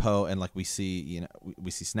 right, and Poe and like we see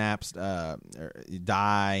Snaps die,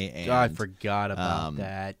 and I forgot about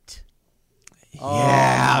that.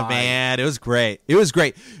 Yeah, man, it was great.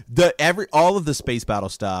 All of the space battle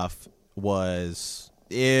stuff was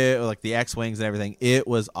like the X-wings and everything. It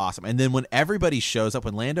was awesome. And then when everybody shows up,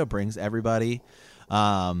 when Lando brings everybody,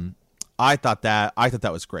 I thought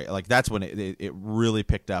that was great. Like that's when it really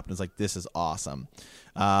picked up and it's like, this is awesome.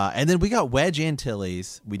 And then we got Wedge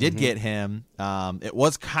Antilles. We did get him. It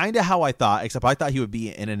was kind of how I thought, except I thought he would be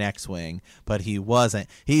in an X-wing, but he wasn't.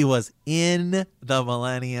 He was in the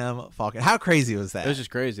Millennium Falcon. How crazy was that? It was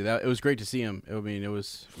just crazy. It was great to see him. I mean, it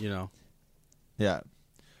was, Yeah.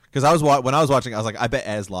 Because when I was watching, I was like, I bet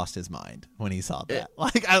Ez lost his mind when he saw that.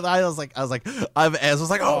 I was like, Ez was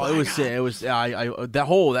like, oh, it was that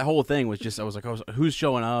whole thing was just, I was like, who's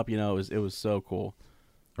showing up? It was so cool.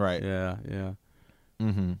 Right. Yeah.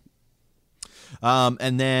 Mm-hmm.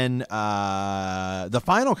 And then the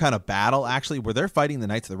final kind of battle, actually, where they're fighting the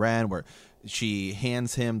Knights of the Ren, where she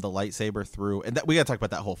hands him the lightsaber through, and we got to talk about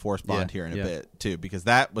that whole Force bond here in a bit too, because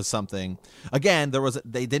that was something. Again,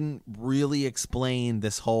 they didn't really explain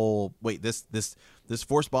this whole this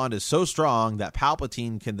Force bond is so strong that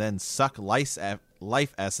Palpatine can then suck life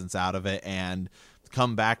essence out of it and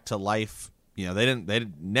come back to life. They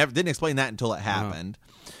didn't explain that until it happened.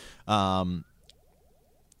 I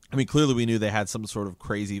mean, clearly we knew they had some sort of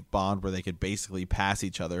crazy bond where they could basically pass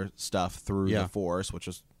each other stuff through the Force, which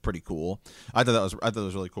was pretty cool. I thought that was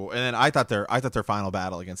really cool. And then I thought their final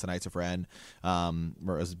battle against the Knights of Ren,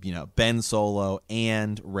 where it was Ben Solo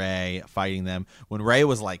and Rey fighting them. When Rey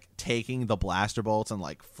was like taking the blaster bolts and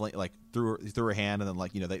like through her hand, and then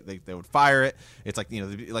they would fire it. It's like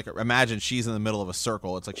like imagine she's in the middle of a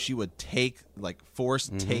circle. It's like she would take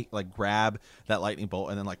grab that lightning bolt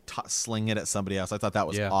and then like sling it at somebody else. I thought that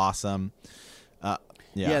was awesome.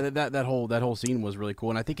 That whole scene was really cool,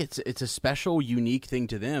 and I think it's a special, unique thing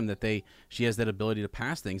to them that she has that ability to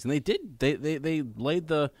pass things, and they laid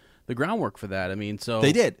the groundwork for that. I mean, so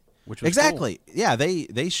they did, which was exactly cool. Yeah.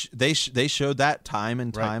 They showed that time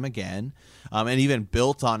and time again, and even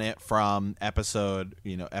built on it from episode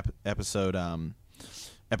 8.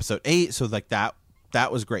 So like that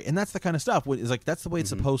was great, and that's the kind of stuff. Is like that's the way it's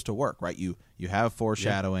supposed to work, right? You have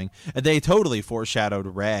foreshadowing, and they totally foreshadowed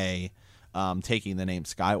Rey. Taking the name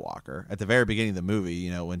Skywalker at the very beginning of the movie,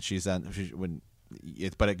 when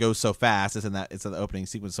but it goes so fast. It's in the opening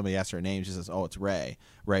sequence. Somebody asks her name. She says, "Oh, it's Rey."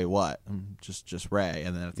 Rey what? Just Rey.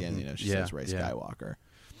 And then at the end, she says Rey Skywalker.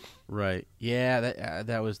 Right. Yeah.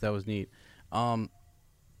 That was neat.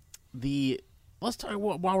 Let's talk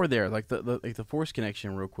while we're there, like the Force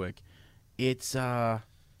connection, real quick. It's a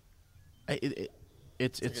dyad.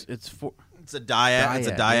 It's a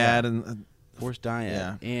dyad and. Force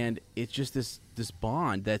dyad, and it's just this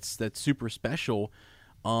bond that's super special.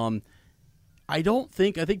 I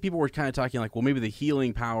think people were kind of talking like, well, maybe the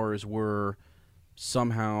healing powers were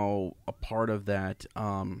somehow a part of that.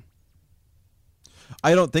 I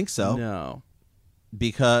don't think so. No,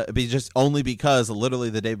 because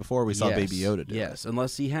literally the day before we saw Baby Yoda do it.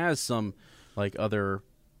 Unless he has some like other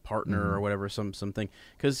partner or whatever, something,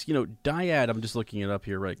 because dyad, I'm just looking it up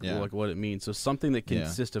here, right? Like what it means. So something that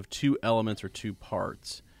consists of two elements or two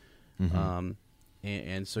parts, and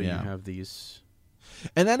so you have these,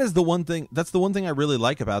 and that is the one thing. That's the one thing I really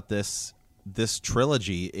like about this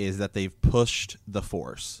trilogy is that they've pushed the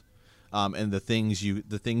Force, and the things you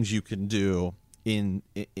can do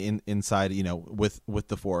inside with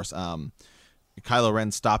the Force. Kylo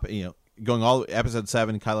Ren going all episode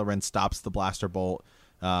 7. Kylo Ren stops the blaster bolt.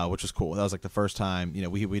 Which was cool. That was like the first time,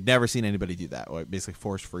 we'd never seen anybody do that. Basically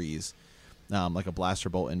force freeze like a blaster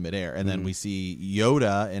bolt in midair. And then we see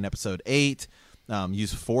Yoda in Episode 8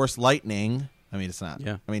 use Force lightning. I mean, it's not.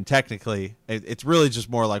 Yeah. I mean, technically, it's really just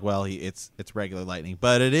more like, well, it's regular lightning,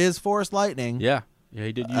 but it is Force lightning. Yeah. Yeah,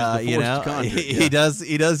 he did use the Force to conjure.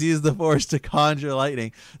 He does use the Force to conjure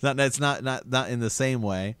lightning. It's not in the same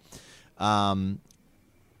way. And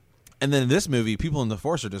then in this movie, people in the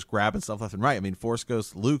Force are just grabbing stuff left and right. I mean, Force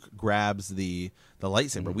Ghost Luke grabs the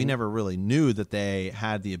lightsaber. We never really knew that they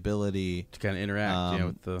had the ability to kind of interact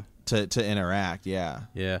with the to interact. Yeah.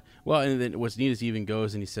 Yeah. Well, and then what's neat is he even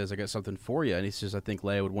goes and he says, "I got something for you," and he says, "I think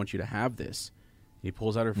Leia would want you to have this." And he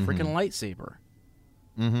pulls out her freaking lightsaber.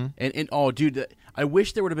 Mm-hmm. And oh, dude, I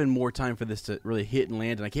wish there would have been more time for this to really hit and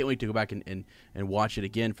land, and I can't wait to go back and watch it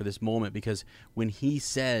again for this moment, because when he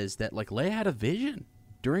says that, like, Leia had a vision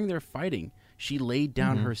during their fighting, she laid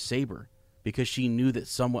down her saber because she knew that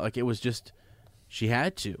someone, like, it was just, she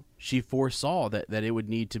had to. She foresaw that it would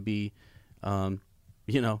need to be, taken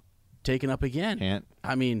up again.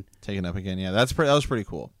 Taken up again. Yeah, that was pretty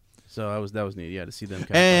cool. So that was neat. Yeah, to see them.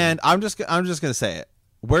 And I'm just gonna say it.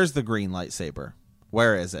 Where's the green lightsaber?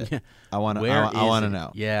 Where is it? I want to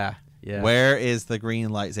know. Yeah, yeah. Where is the green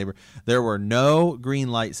lightsaber? There were no green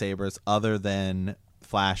lightsabers other than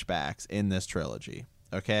flashbacks in this trilogy.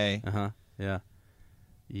 Okay. Yeah.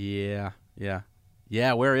 Yeah. Yeah.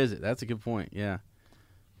 Yeah. Where is it? That's a good point. Yeah.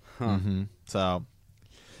 Huh. So,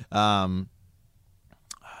 so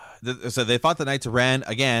they fought the Knights of Ren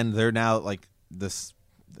again. They're now like this.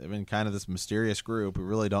 They've been kind of this mysterious group. We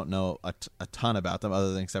really don't know a ton about them,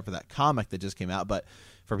 other than except for that comic that just came out. But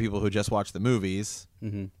for people who just watched the movies,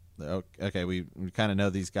 okay, we kind of know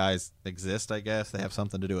these guys exist. I guess they have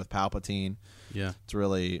something to do with Palpatine. Yeah, it's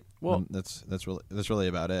really that's really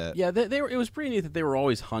about it. Yeah, they were. It was pretty neat that they were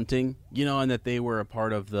always hunting, and that they were a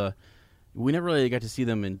part of the. We never really got to see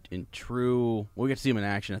them in true. Well, we got to see them in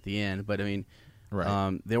action at the end, but I mean.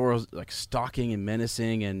 Right. They were like stalking and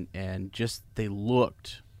menacing, and just they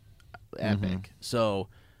looked epic. So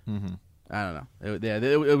I don't know.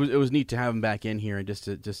 It was neat to have him back in here, and just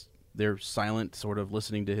they're silent, sort of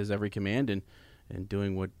listening to his every command and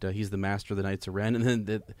doing what he's the master of the Knights of Ren, and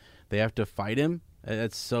then they have to fight him.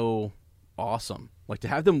 That's so awesome. Like to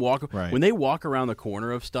have them walk when they walk around the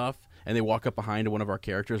corner of stuff. And they walk up behind one of our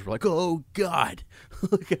characters. We're like, oh, God.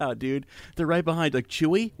 Look out, dude. They're right behind. Like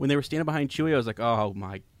Chewie, when they were standing behind Chewie, I was like, oh,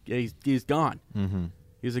 my. He's gone. Mm-hmm.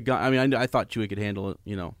 He's a gone. I mean, I thought Chewie could handle it,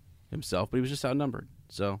 himself, but he was just outnumbered.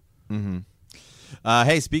 So. Mm-hmm.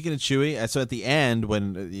 Hey, speaking of Chewie, so at the end,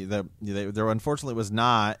 when there unfortunately was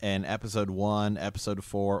not an Episode 1, Episode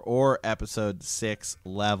 4, or Episode 6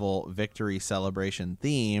 level victory celebration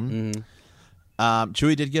theme. Mm-hmm.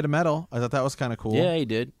 Chewie did get a medal. I thought that was kind of cool. Yeah, he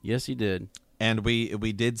did. Yes, he did. And we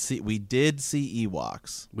did see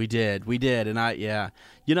Ewoks. We did. And I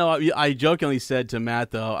jokingly said to Matt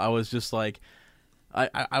though, I was just like,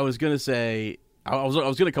 I was gonna say, I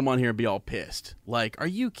was gonna come on here and be all pissed. Like, are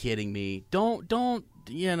you kidding me? Don't.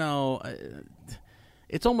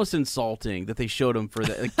 It's almost insulting that they showed him for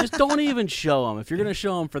that. Like, just don't even show him if you're gonna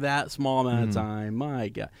show him for that small amount of time. My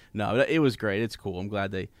God, no, it was great. It's cool. I'm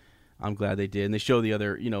glad they did. And they show the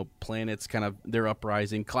other, planets kind of their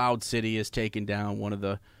uprising. Cloud City has taken down one of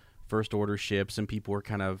the First Order ships, and people were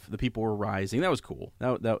rising. That was cool.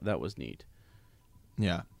 That was neat.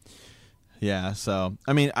 Yeah. Yeah. So,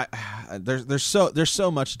 I mean, there's so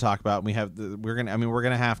much to talk about. We're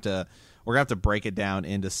gonna have to break it down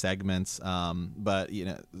into segments. But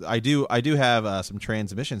I do have some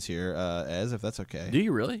transmissions here, Ez, if that's okay. Do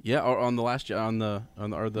you really? Yeah. Or on the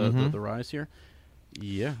the rise here.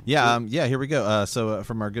 Yeah. Yeah. Here we go. So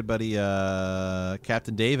from our good buddy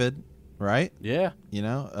Captain David, right? Yeah.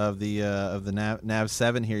 Of the Nav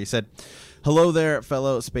 7 here. He said, "Hello there,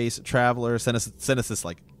 fellow space travelers." Sent us this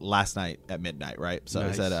like last night at midnight, right? So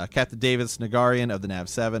nice. He said, "Captain David Snagarian of the Nav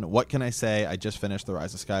 7. What can I say? I just finished The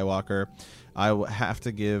Rise of Skywalker. I will have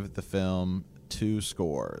to give the film 2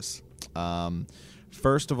 scores.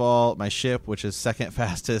 First of all, my ship, which is second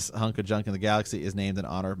fastest hunk of junk in the galaxy, is named in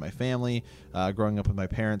honor of my family. Growing up with my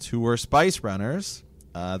parents, who were spice runners,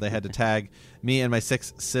 they had to tag me and my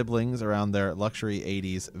 6 siblings around their luxury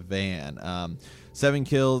 80s van.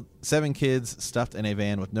 7 kids stuffed in a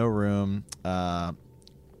van with no room to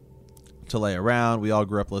lay around. We all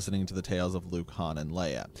grew up listening to the tales of Luke, Han, and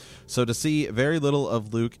Leia. So to see very little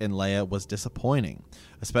of Luke and Leia was disappointing,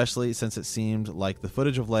 especially since it seemed like the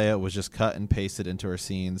footage of Leia was just cut and pasted into her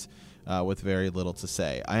scenes with very little to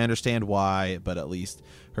say. I understand why, but at least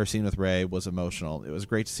her scene with Rey was emotional. It was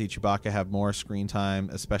great to see Chewbacca have more screen time,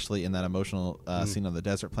 especially in that emotional scene on the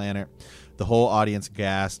desert planet. The whole audience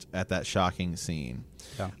gasped at that shocking scene.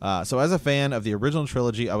 Yeah. So as a fan of the original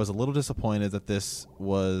trilogy, I was a little disappointed that this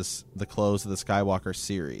was the close of the Skywalker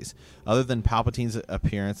series. Other than Palpatine's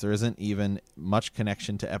appearance, there isn't even much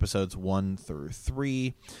connection to episodes 1 through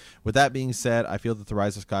 3. With that being said, I feel that The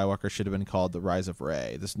Rise of Skywalker should have been called The Rise of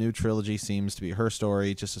Rey. This new trilogy seems to be her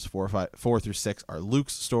story, just as 4 through 6 are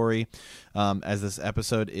Luke's story. As this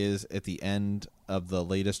episode is at the end of the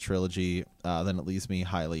latest trilogy, then it leaves me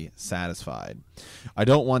highly satisfied. I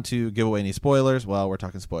don't want to give away any spoilers. Well, we're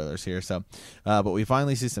talking spoilers here. But we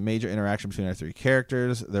finally see some major interaction between our 3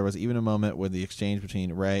 characters. There was even a moment when the exchange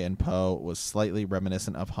between Rey and Poe was slightly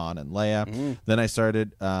reminiscent of Han and Leia. Then I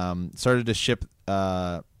started to ship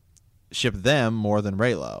them more than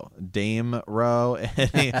Reylo. Dame Ro,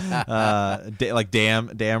 like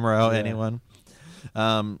Dam Ro, anyone?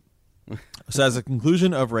 So as a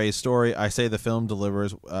conclusion of Rey's story, I say the film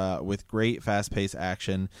delivers with great fast-paced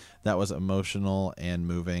action that was emotional and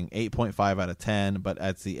moving. 8.5 out of 10, but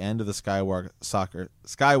at the end of the Skywalker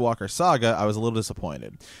saga, I was a little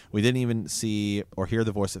disappointed. We didn't even see or hear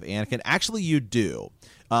the voice of Anakin. Actually, you do.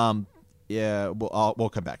 Yeah,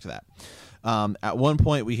 we'll come back to that. At one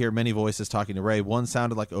point, we hear many voices talking to Rey. One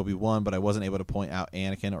sounded like Obi-Wan, but I wasn't able to point out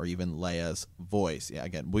Anakin or even Leia's voice. Yeah,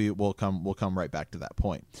 again, we'll come right back to that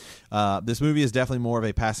point. This movie is definitely more of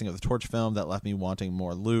a passing of the torch film that left me wanting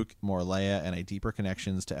more Luke, more Leia, and a deeper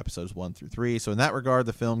connections to episodes 1 through 3. So in that regard,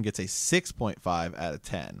 the film gets a 6.5 out of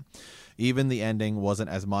 10. Even the ending wasn't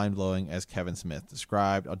as mind-blowing as Kevin Smith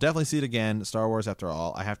described. I'll definitely see it again. Star Wars, after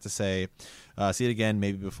all. I have to say, see it again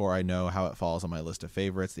maybe before I know how it falls on my list of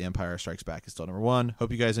favorites. The Empire Strikes Back is still number 1.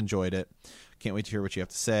 Hope you guys enjoyed it. Can't wait to hear what you have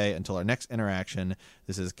to say. Until our next interaction,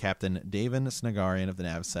 this is Captain David Snagarian of the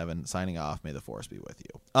Nav7 signing off. May the Force be with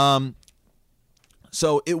you.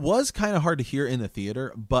 So it was kind of hard to hear in the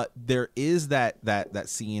theater, but there is that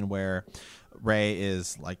scene where Rey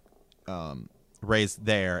is like... Rey's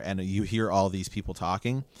there, and you hear all these people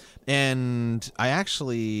talking, and I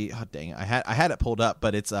actually, I had it pulled up,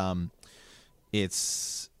 but it's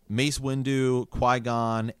Mace Windu,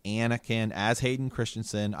 Qui-Gon, Anakin as Hayden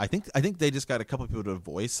Christensen. I think they just got a couple of people to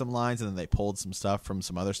voice some lines, and then they pulled some stuff from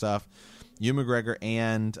some other stuff. Ewan McGregor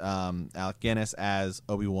and Alec Guinness as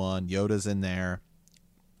Obi-Wan. Yoda's in there.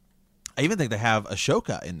 I even think they have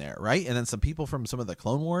Ahsoka in there, right? And then some people from some of the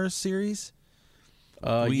Clone Wars series.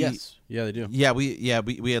 Yes, yeah, they do. Yeah,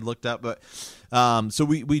 we had looked up, but so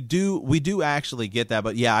we do actually get that.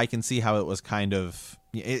 But yeah, I can see how it was kind of.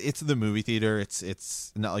 It's the movie theater.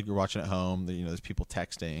 It's not like you're watching at home. There's people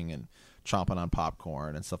texting and chomping on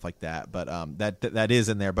popcorn and stuff like that. But that is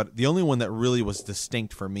in there. But the only one that really was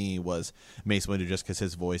distinct for me was Mace Windu, just because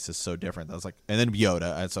his voice is so different. I was like, and then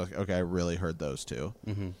Yoda. And so okay, I really heard those two.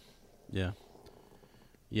 Mm-hmm. Yeah.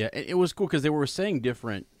 Yeah, it was cool because they were saying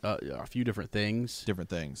a few different things. Different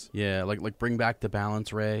things. Yeah, like bring back the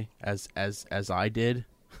balance, Rey, as I did.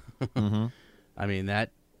 Mm-hmm. I mean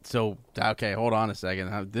that. So okay, hold on a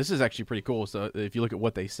second. This is actually pretty cool. So if you look at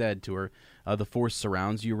what they said to her, the Force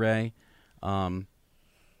surrounds you, Rey.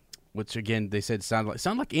 Which again they said sound like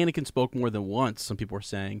Anakin spoke more than once. Some people are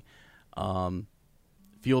saying,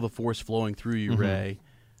 feel the Force flowing through you, mm-hmm. Rey.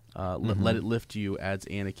 Let it lift you, adds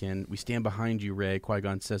Anakin. We stand behind you, Rey,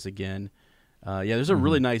 Qui-Gon says again. There's a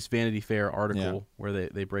really nice Vanity Fair article where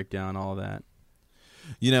they break down all of that.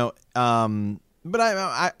 But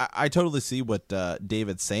I totally see what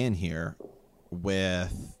David's saying here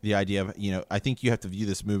with the idea of, I think you have to view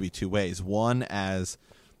this movie two ways. One as,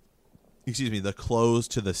 the close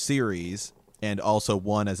to the series, and also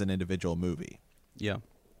one as an individual movie. Yeah.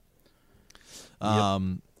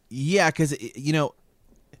 Yeah, because,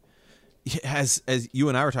 as you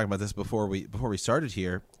and I were talking about this before we started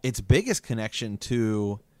here, its biggest connection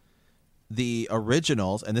to the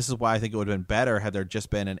originals, and this is why I think it would have been better had there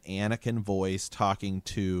just been an Anakin voice talking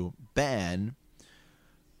to Ben,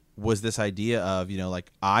 was this idea of,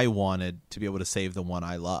 I wanted to be able to save the one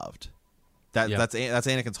I loved. That's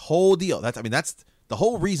Anakin's whole deal. That's the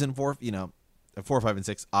whole reason for 4, 5, and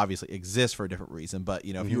 6 obviously exists for a different reason, but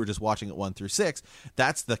if you were just watching it 1 through 6,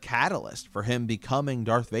 that's the catalyst for him becoming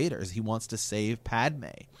Darth Vader, is he wants to save Padme.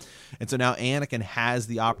 And so now Anakin has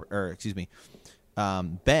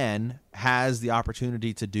Ben has the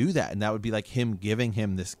opportunity to do that, and that would be like him giving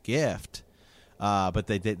him this gift. But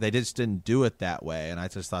they just didn't do it that way, and I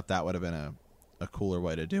just thought that would have been a cooler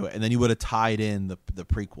way to do it. And then you would have tied in the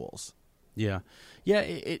prequels. Yeah.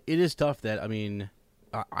 It is tough that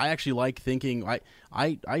I actually like thinking.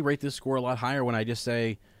 I rate this score a lot higher when I just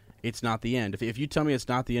say it's not the end. If you tell me it's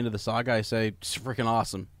not the end of the saga, I say it's freaking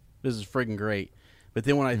awesome. This is freaking great. But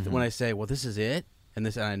then when I say, well, this is it, and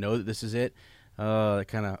I know that this is it,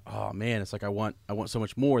 kind of, oh man, it's like I want so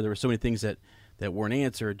much more. There were so many things that that weren't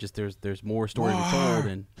answered. Just there's more story to be told,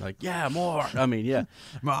 and like more. I mean,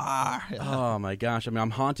 more. Oh my gosh! I mean, I'm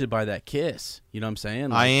haunted by that kiss. You know what I'm saying?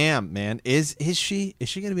 Like, I am, man. Is she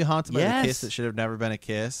going to be haunted by the kiss that should have never been a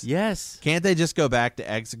kiss? Yes. Can't they just go back to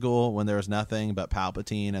Exegol when there was nothing but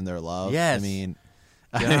Palpatine and their love? Yes. I mean,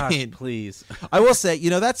 gosh, please. I will say,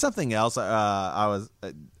 that's something else. I was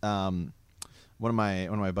one of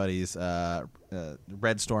my buddies,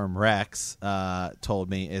 Red Storm Rex, told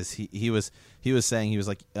me is he was saying, he was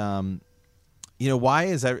like, why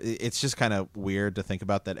is it's just kind of weird to think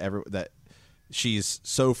about that she's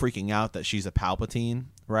so freaking out that she's a Palpatine,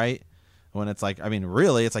 right? When it's like, I mean,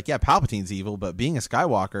 really, it's like, yeah, Palpatine's evil, but being a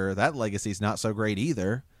Skywalker, that legacy's not so great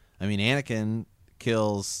either. I mean, Anakin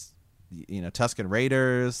kills, Tusken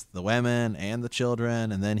Raiders, the women, and the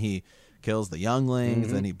children, and then he kills the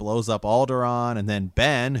younglings, and he blows up Alderaan, and then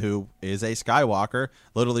Ben, who is a Skywalker,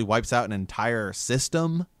 literally wipes out an entire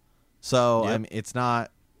system. So I mean,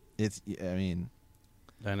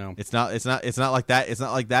 I know it's not like that. It's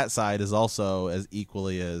not like that side is also as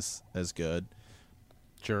equally as good.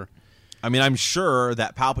 Sure. I mean, I'm sure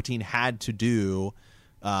that Palpatine had to do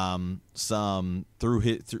some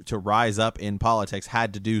to rise up in politics,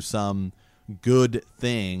 had to do some good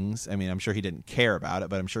things. I mean, I'm sure he didn't care about it,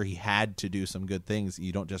 but I'm sure he had to do some good things.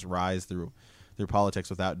 You don't just rise through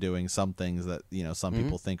politics without doing some things that some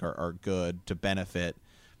people think are good to benefit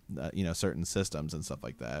certain systems and stuff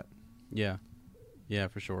like that. Yeah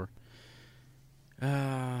for sure.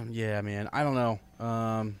 Yeah, man, I don't know.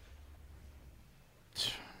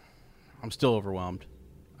 I'm still overwhelmed.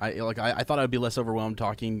 I thought I'd be less overwhelmed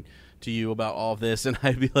talking to you about all of this, and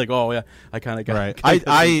I'd be like, oh yeah, I kind of got right.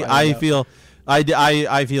 I feel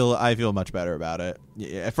much better about it.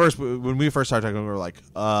 At first, when we first started talking, we were like,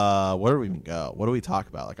 where do we even go? What do we talk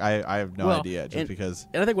about? Like, I have no idea, because.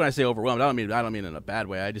 And I think when I say overwhelmed, I don't mean in a bad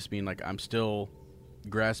way. I just mean like I'm still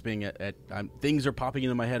grasping at things are popping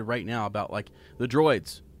into my head right now about like the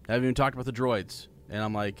droids. I haven't even talked about the droids, and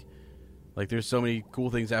I'm like there's so many cool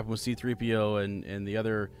things happen with C-3PO and the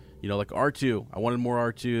other, like R2. I wanted more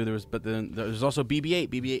R2. But then there's also BB-8.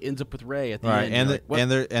 BB-8 ends up with Rey at the end.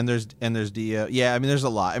 And there's D. Yeah, I mean, there's a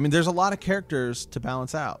lot. I mean, there's a lot of characters to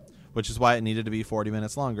balance out, which is why it needed to be 40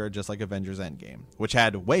 minutes longer, just like Avengers Endgame, which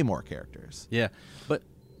had way more characters. Yeah, but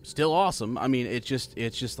still awesome. I mean, it's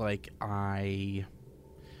just like why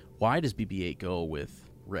does BB-8 go with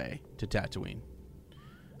Rey to Tatooine?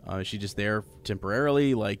 Is she just there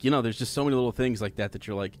temporarily? Like, there's just so many little things like that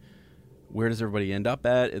you're like, where does everybody end up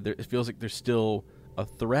at? It feels like there's still a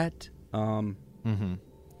threat. But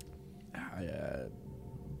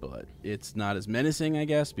it's not as menacing, I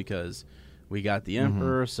guess, because we got the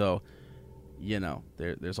Emperor. So,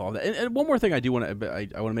 there's all that. And one more thing I do want to I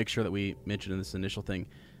want to make sure that we mention in this initial thing.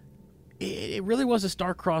 It really was a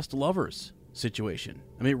star-crossed lovers situation.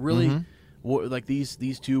 I mean, it really, like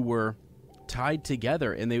these two were tied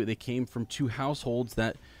together, and they came from two households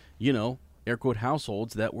that, air quote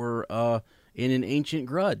households that were in an ancient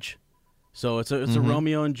grudge. So it's a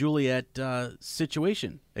Romeo and Juliet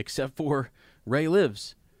situation, except for Rey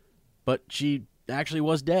lives, but she actually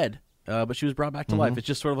was dead, but she was brought back to life. It's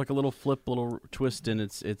just sort of like a little twist, and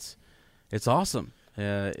it's awesome.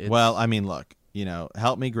 Well, I mean, look,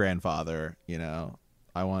 help me, grandfather.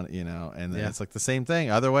 I want, and then it's like the same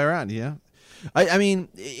thing, other way around. I mean,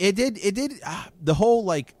 it did the whole,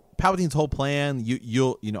 like, Palpatine's whole plan,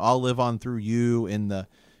 I'll live on through you in the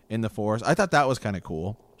Force. I thought that was kind of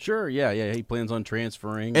cool. Sure, yeah, he plans on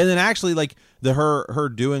transferring. And then actually, like, her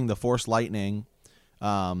doing the Force lightning,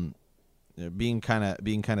 being kind of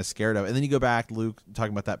scared of it. And then you go back, Luke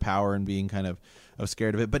talking about that power and being kind of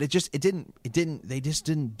scared of it, but they just didn't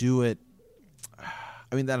do it.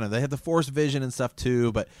 I mean, I don't know, they had the Force vision and stuff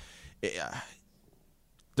too, but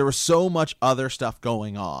there was so much other stuff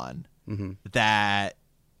going on that,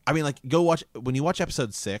 I mean, like, when you watch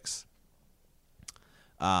episode 6,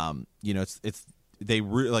 there's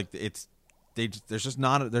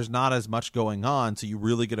not as much going on, so you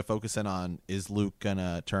really get to focus in on, is Luke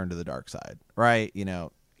gonna turn to the dark side, right?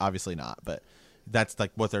 Obviously not, but that's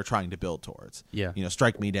like what they're trying to build towards. Yeah,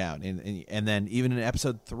 strike me down, and then even in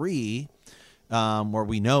episode 3. Where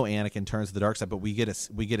we know Anakin turns to the dark side, but we get to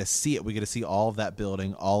see it. We get to see all of that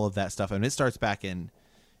building, all of that stuff, and it starts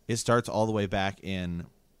all the way back in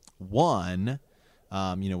 1,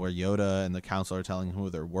 where Yoda and the Council are telling him who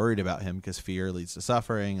they're worried about him because fear leads to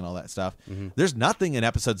suffering and all that stuff. There's nothing in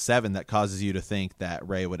episode 7 that causes you to think that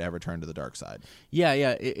Rey would ever turn to the dark side.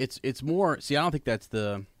 Yeah, it's more. See, I don't think that's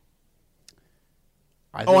the.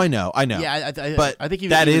 I know. Yeah, but I think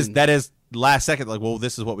that is. Last second, like, well,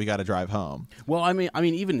 this is what we got to drive home. Well, I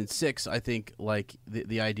mean, even in 6, I think, like,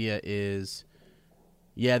 the idea is,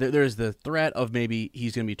 Yeah, there's the threat of maybe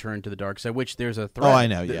he's going to be turned to the dark side, which there's a threat. Oh, I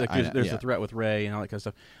know. Yeah, there's a threat with Rey and all that kind of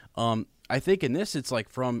stuff. I think in this, it's like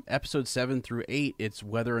from episode 7 through 8, it's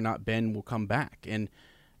whether or not Ben will come back. And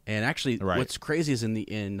actually, what's crazy is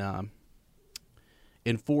in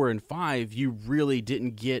 4 and 5, you really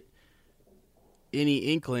didn't get any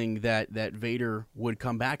inkling that Vader would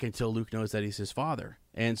come back until Luke knows that he's his father.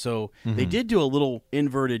 And so they did do a little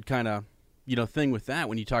inverted kind of thing with that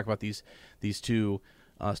when you talk about these two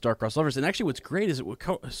star-crossed lovers. And actually, what's great is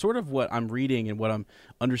sort of what I'm reading and what I'm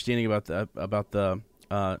understanding about the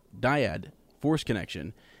dyad force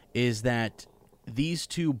connection is that these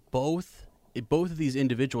two both of these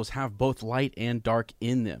individuals have both light and dark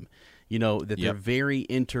in them. That they're very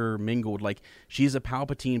intermingled. Like, she's a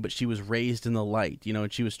Palpatine, but she was raised in the light,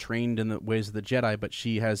 and she was trained in the ways of the Jedi, but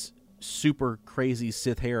she has super crazy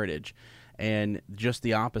Sith heritage, and just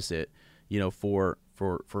the opposite, for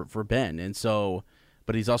Ben. And so,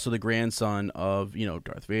 but he's also the grandson of,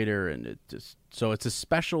 Darth Vader, and so it's a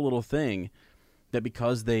special little thing that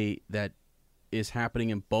because that is happening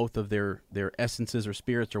in both of their essences or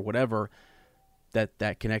spirits or whatever,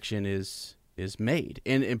 that connection is made.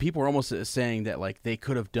 And people are almost saying that, like, they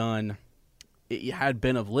could have done it had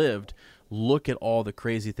Ben have lived. Look at all the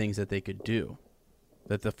crazy things that they could do,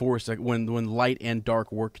 that the Force, like, when light and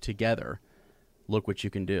dark work together, look what you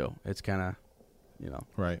can do. It's kind of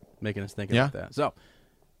making us think about that. So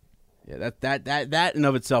that in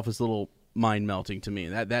of itself is a little mind melting to me.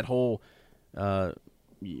 That whole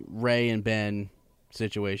Rey and Ben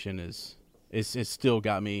situation is still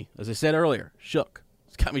got me, as I said earlier, shook.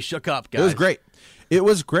 It's got me shook up, guys. It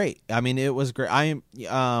was great. I mean, it was great. My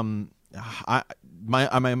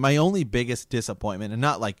only biggest disappointment, and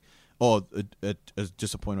not like a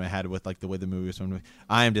disappointment I had with like the way the movie was filmed.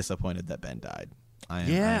 I am disappointed that Ben died. I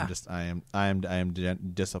am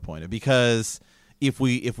disappointed because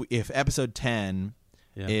if episode 10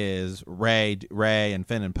 is Rey and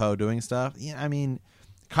Finn and Poe doing stuff, I mean,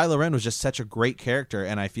 Kylo Ren was just such a great character,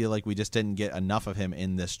 and I feel like we just didn't get enough of him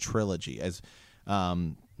in this trilogy. I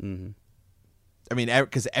mean,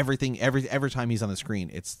 because every time he's on the screen,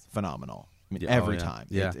 it's phenomenal. I mean, every time,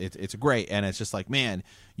 it's great, and it's just like, man,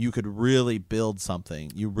 you could really build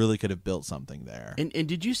something. You really could have built something there. And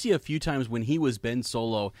did you see a few times when he was Ben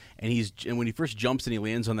Solo, and when he first jumps and he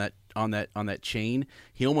lands on that chain,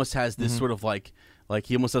 he almost has this sort of like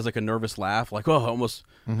he almost has like a nervous laugh, like, oh, almost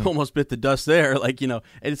bit the dust there, like, and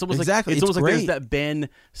it's almost like there's that Ben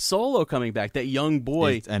Solo coming back, that young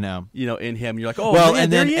boy, I know, in him. You're like, oh, well, man,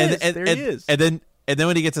 there he is. And then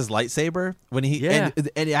when he gets his lightsaber,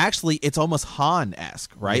 and actually it's almost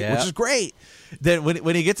Han-esque, right? Yeah. Which is great. Then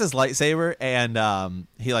when he gets his lightsaber and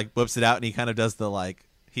he like whips it out and he kind of does the like,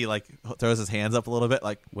 he like throws his hands up a little bit,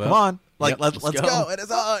 like, come on, like let's go. And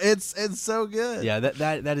it's so good. Yeah,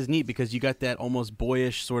 that is neat because you got that almost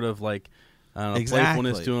boyish sort of like, I don't know, exactly.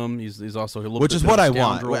 playfulness to him. He's also a little which bit is what I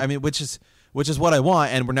scoundrel. want. I mean, which is what I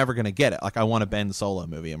want, and we're never gonna get it. Like, I want a Ben Solo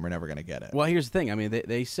movie, and we're never gonna get it. Well, here's the thing. I mean,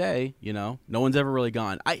 they say, no one's ever really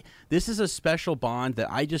gone. This is a special bond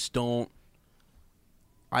that I just don't.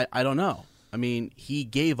 I don't know. I mean, he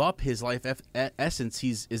gave up his life essence.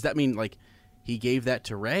 Does that mean like he gave that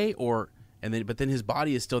to Rey, but then his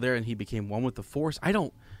body is still there, and he became one with the Force? I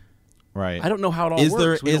don't. Right. I don't know how it all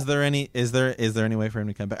works. Is there any way for him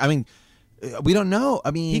to come back? I mean, we don't know. I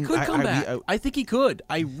mean, he could come back. I think he could.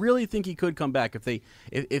 I really think he could come back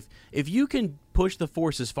if you can push the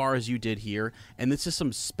Force as far as you did here. And this is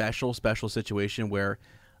some special situation where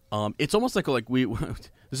it's almost like we.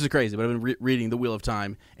 This is crazy, but I've been reading The Wheel of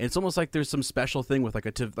Time, and it's almost like there's some special thing with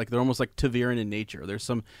they're almost like Taviran in nature. There's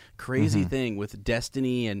some crazy thing with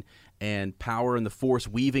destiny and power and the Force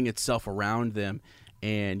weaving itself around them,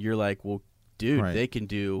 and you're like, well, dude, they can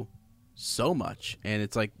do so much, and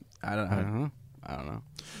it's like. I don't know.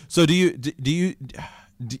 So do you?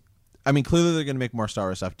 I mean, clearly they're going to make more Star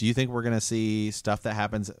Wars stuff. Do you think we're going to see stuff that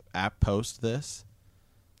happens at post this?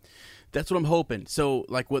 That's what I'm hoping. So,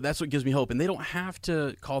 that's what gives me hope. And they don't have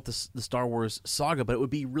to call it the Star Wars saga, but it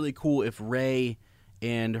would be really cool if Rey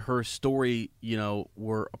and her story,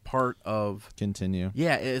 were a part of continue.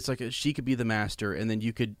 Yeah, it's like she could be the master, and then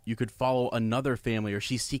you could follow another family, or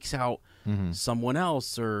she seeks out someone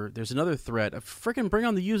else, or there's another threat. Freaking bring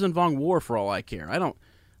on the Yuuzhan Vong War for all I care. I don't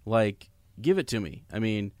give it to me. I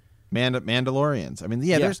mean, Mandalorians. I mean,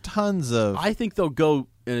 there's tons of. I think they'll go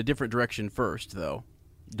in a different direction first, though.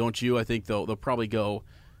 Don't you? I think they'll probably go,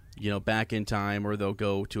 back in time, or they'll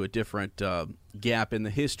go to a different gap in the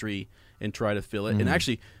history and try to fill it. And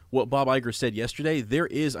actually, what Bob Iger said yesterday,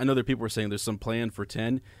 I know there people were saying there's some plan for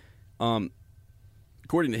 10.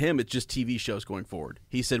 According to him, it's just TV shows going forward.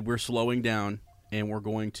 He said we're slowing down and we're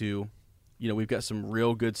going to, we've got some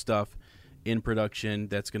real good stuff in production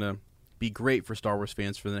that's going to be great for Star Wars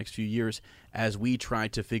fans for the next few years as we try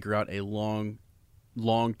to figure out a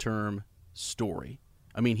long-term story.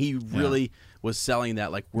 I mean, he really was selling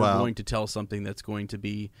that like we're going to tell something that's going to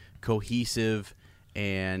be cohesive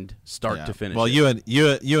and start to finish. Well, you and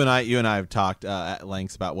I have talked at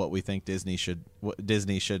length about what we think Disney should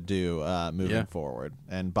do moving forward,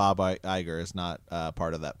 and Bob Iger is not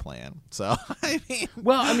part of that plan. So I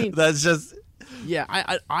mean, that's just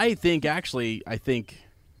I think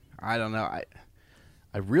I don't know.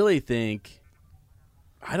 I really think.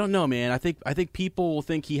 I don't know, man. I think people will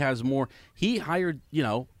think he has more. He hired,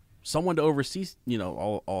 someone to oversee,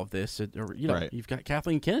 all of this. Or, You've got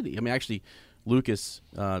Kathleen Kennedy. I mean, actually, Lucas,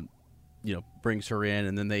 brings her in,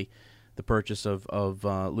 and then the purchase of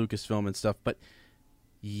Lucasfilm and stuff. But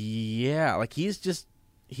yeah, like he's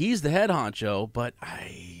the head honcho. But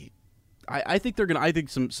I think I think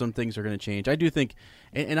some things are gonna change. I do think,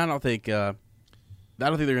 and I don't think. I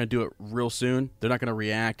don't think they're going to do it real soon. They're not going to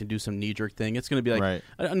react and do some knee-jerk thing. It's going to be like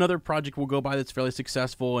another project will go by that's fairly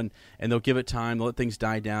successful, and they'll give it time, they'll let things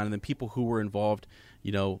die down, and then people who were involved,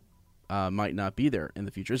 might not be there in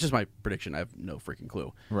the future. It's just my prediction. I have no freaking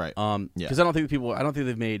clue. Right. Because I don't think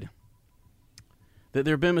they've made. There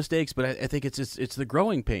have been mistakes, but I think it's the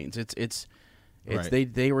growing pains. It's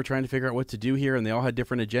they were trying to figure out what to do here, and they all had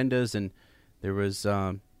different agendas, and there was.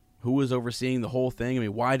 Who was overseeing the whole thing? I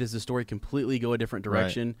mean, why does the story completely go a different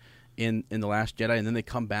direction in The Last Jedi, and then they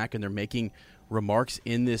come back and they're making remarks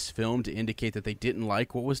in this film to indicate that they didn't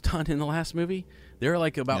like what was done in the last movie? There are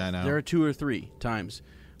like there are 2 or 3 times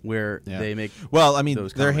where they make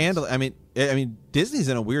those they're comments. I mean Disney's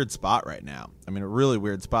in a weird spot right now. I mean, a really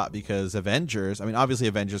weird spot because Avengers, obviously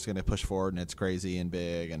Avengers is going to push forward and it's crazy and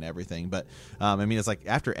big and everything, but it's like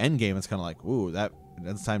after Endgame it's kind of like, ooh,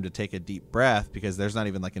 that's time to take a deep breath because there's not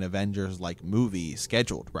even like an Avengers like movie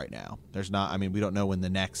scheduled right now. There's not. I mean, we don't know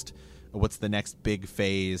what's the next big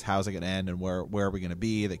phase, how's it going to end, and where are we going to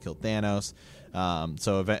be? They killed Thanos.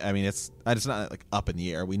 It's not like up in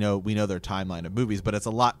the air. We know their timeline of movies, but it's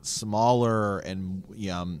a lot smaller and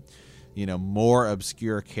more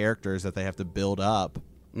obscure characters that they have to build up.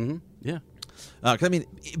 Mm-hmm. Yeah.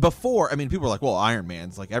 Before, people were like, well, Iron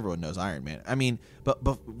Man's like everyone knows Iron Man.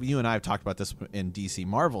 But you and I have talked about this in DC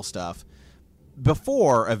Marvel stuff.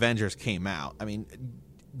 Before Avengers came out,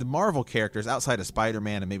 the Marvel characters outside of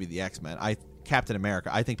Spider-Man and maybe the X-Men, Captain America,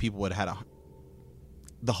 I think people would have had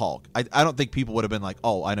the Hulk. I don't think people would have been like,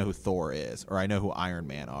 oh, I know who Thor is, or I know who Iron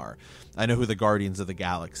Man are, I know who the Guardians of the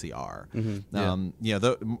Galaxy are. Mm-hmm.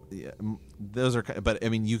 Those are. But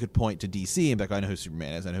you could point to DC and be like, I know who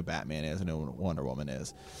Superman is, I know who Batman is, I know who Wonder Woman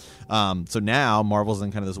is. So now Marvel's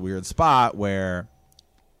in kind of this weird spot where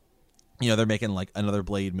they're making like another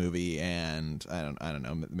Blade movie, and I don't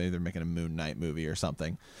know, maybe they're making a Moon Knight movie or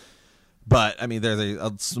something. But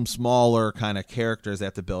there's some smaller kind of characters they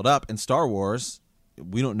have to build up. In Star Wars,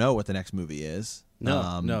 we don't know what the next movie is.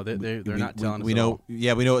 No, they're not telling us. We know, all.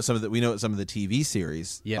 We know what some of the TV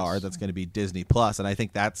series are. That's going to be Disney Plus, and I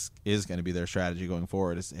think is going to be their strategy going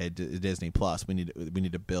forward. Is Disney Plus? We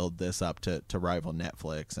need to build this up to rival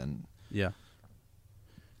Netflix and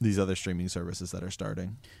these other streaming services that are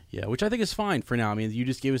starting. Yeah, which I think is fine for now. You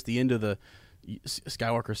just gave us the end of the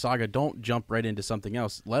Skywalker saga. Don't jump right into something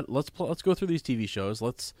else. Let's go through these TV shows.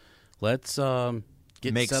 Let's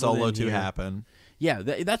make Solo 2 happen. Yeah,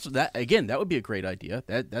 that's again. That would be a great idea.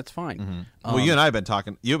 That's fine. Mm-hmm. Well, you and I have been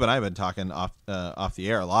talking. Off the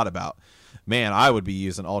air a lot about. Man, I would be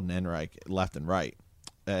using Alden Ehrenreich left and right.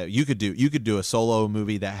 You could do a Solo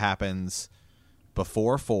movie that happens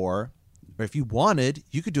before 4, or if you wanted,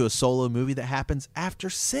 you could do a Solo movie that happens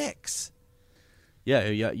after 6. Yeah,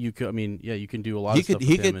 you could. You can do a lot of stuff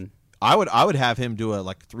with him. I would have him do a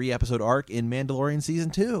 3-episode arc in Mandalorian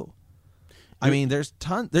season 2. There's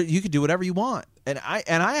tons. You could do whatever you want, and I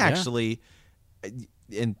actually,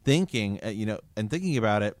 in thinking, thinking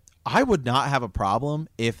about it, I would not have a problem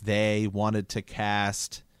if they wanted to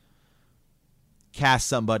cast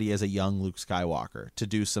somebody as a young Luke Skywalker to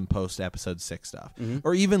do some post episode 6 stuff,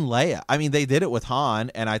 or even Leia. They did it with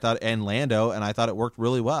Han and Lando, and I thought it worked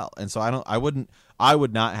really well, and so I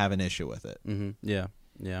would not have an issue with it. Mm-hmm.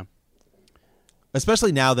 Yeah.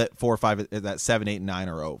 Especially now that 4, 5, that 7, 8, and 9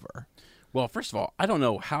 are over. Well, first of all, I don't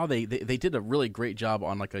know how they did a really great job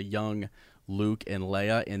on like a young Luke and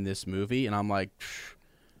Leia in this movie, and I'm like,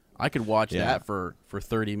 I could watch that for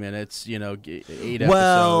 30 minutes, 8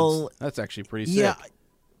 episodes. That's actually pretty sick.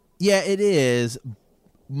 Yeah, it is.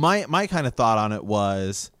 My kind of thought on it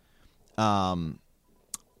was, when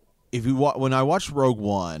I watched Rogue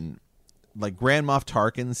One, like Grand Moff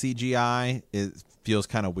Tarkin CGI feels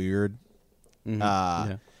kind of weird.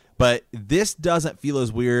 Yeah. But this doesn't feel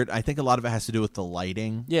as weird. I think a lot of it has to do with the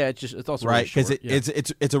lighting. Yeah, it's also right because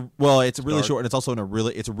really it's really dark. short, and it's also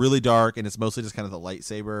it's really dark, and it's mostly just kind of the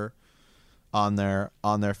lightsaber on their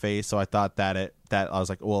face. So I thought that I was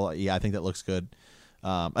like, well, yeah, I think that looks good.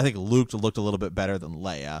 I think Luke looked a little bit better than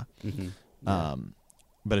Leia. Mm-hmm. Yeah.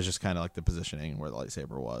 But it's just kind of like the positioning where the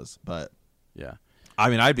lightsaber was. But yeah. I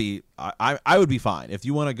mean, I would be fine if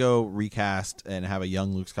you want to go recast and have a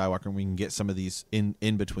young Luke Skywalker, and we can get some of these in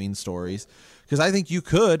between stories, because I think you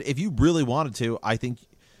could, if you really wanted to. I think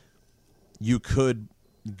you could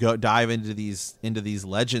go dive into these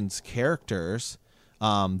Legends characters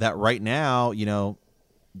that right now, you know,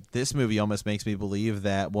 this movie almost makes me believe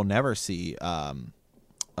that we'll never see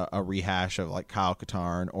a rehash of like Kyle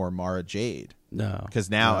Katarn or Mara Jade. No, because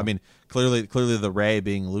now, I mean, clearly the Rey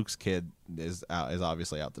being Luke's kid is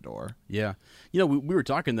obviously out the door. Yeah, you know, we were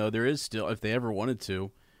talking though. There is still, if they ever wanted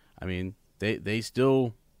to, I mean, they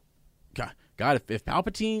still, God, if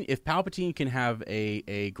Palpatine can have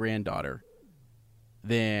a granddaughter,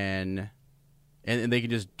 then and they can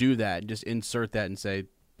just do that, just insert that and say,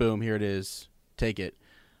 boom, here it is, take it.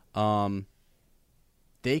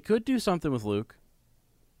 They could do something with Luke.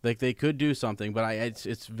 Like, they could do something, but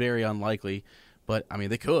it's very unlikely. But I mean,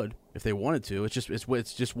 they could if they wanted to. It's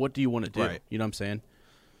just what do you want to do? Right. You know what I'm saying?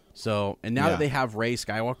 So, and now that they have Rey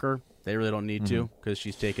Skywalker, they really don't need to, because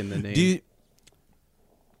she's taken the name.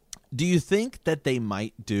 Do you think that they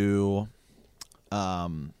might do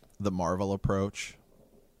the Marvel approach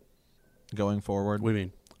going forward? What do you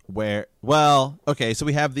mean? Where, well, okay, so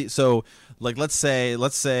we have like let's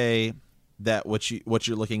say that what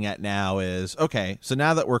you're looking at now is, okay, so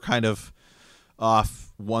now that we're kind of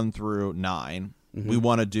off 1 through 9, we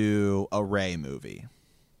want to do a Rey movie,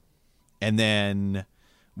 and then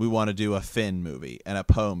we want to do a Finn movie and a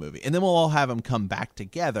Poe movie, and then we'll all have them come back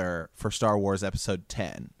together for Star Wars Episode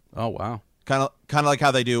 10. Oh wow! Kind of like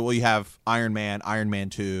how they do. Well, you have Iron Man, Iron Man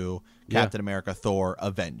 2, Captain America, Thor,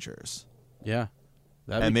 Avengers. Yeah.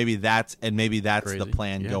 Maybe that's crazy. the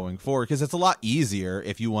plan going forward, because it's a lot easier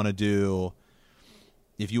if you want to do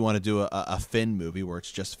a Finn movie where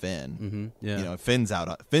it's just Finn. Mm-hmm. Yeah. You know, Finn's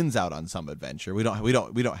out on some adventure. We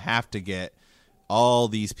don't have to get all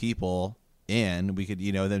these people in. We could,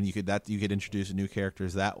 you know, then you could introduce new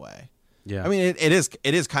characters that way. Yeah. I mean, it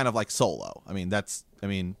is kind of like Solo.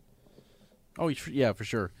 Oh yeah, for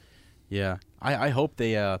sure. Yeah. I hope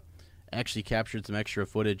they actually captured some extra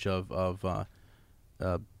footage of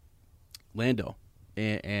Lando,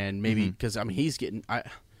 and maybe because I mean he's getting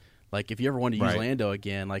like if you ever want to use Lando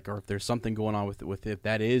again, like, or if there's something going on with if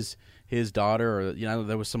that is his daughter, or you know,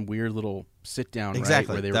 there was some weird little sit down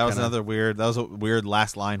exactly right, where that was a weird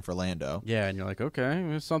last line for Lando. Yeah, and you're like, okay,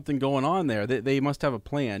 there's something going on there. They must have a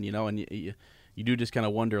plan, you know, and you do just kind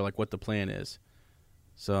of wonder like what the plan is.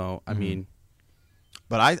 So I mean,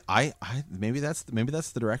 but I maybe that's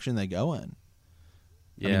the direction they go in.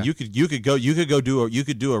 Yeah. I mean, you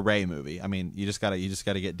could do a Rey movie. I mean, you just gotta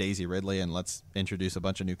get Daisy Ridley, and let's introduce a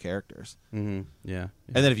bunch of new characters. Mm-hmm. Yeah.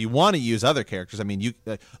 And then if you want to use other characters, I mean, you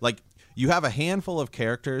have a handful of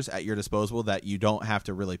characters at your disposal that you don't have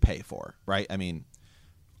to really pay for, right? I mean,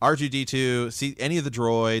 R2-D2, see any of the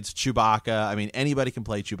droids, Chewbacca. I mean, anybody can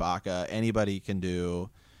play Chewbacca. Anybody can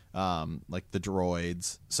do like the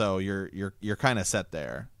droids. So you're kind of set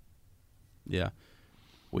there. Yeah.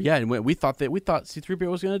 Well, yeah, and we thought C-3PO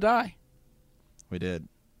was going to die. We did.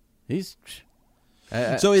 He's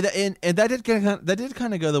so and that did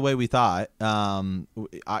kind of go the way we thought.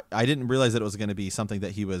 I didn't realize that it was going to be something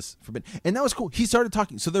that he was forbidden, and that was cool. He started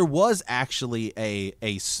talking, so there was actually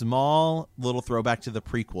a small little throwback to the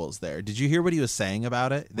prequels there. Did you hear what he was saying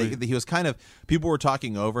about it? He was kind of, people were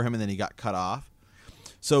talking over him, and then he got cut off.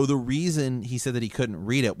 So the reason he said that he couldn't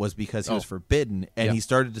read it was because he was forbidden, and he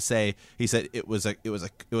started to say, he said it was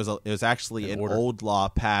actually an old law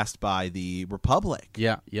passed by the Republic.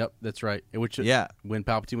 Yeah, yep, that's right. When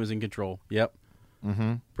Palpatine was in control. Yep.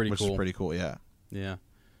 Mm-hmm. Which is pretty cool. Yeah. Yeah.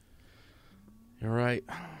 You're right.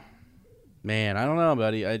 Man, I don't know,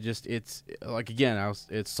 buddy. It's like, again,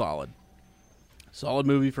 it's solid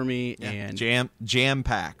movie for me, and jam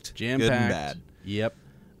packed, good and bad. Yep.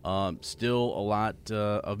 Still a lot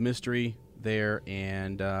of mystery there,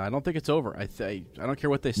 and I don't think it's over. I don't care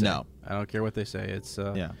what they say. No. I don't care what they say. It's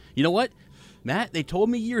You know what, Matt? They told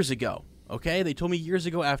me years ago. Okay, they told me years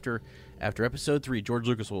ago after Episode 3, George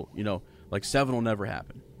Lucas will, you know, like 7 will never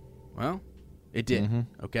happen. Well, it did.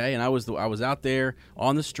 Mm-hmm. Okay, and I was out there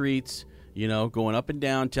on the streets, you know, going up and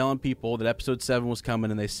down, telling people that Episode 7 was coming,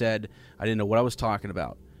 and they said I didn't know what I was talking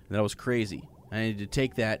about, and that I was crazy. I needed to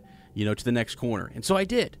take that to the next corner. And so I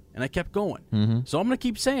did, and I kept going. Mm-hmm. So I'm going to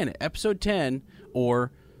keep saying it. Episode 10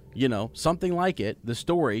 or, something like it, the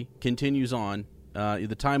story continues on.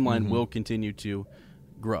 The timeline will continue to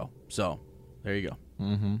grow. So there you go.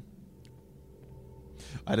 Mm-hmm.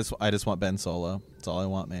 I just want Ben Solo. That's all I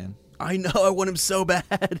want, man. I know. I want him so bad.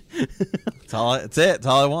 That's it. That's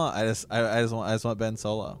all I want. I just want Ben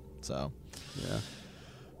Solo. So, yeah.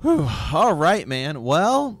 Whew. All right, man.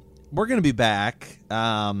 Well, we're gonna be back.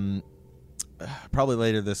 Probably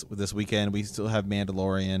later this weekend. We still have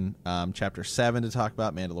Mandalorian Chapter 7 to talk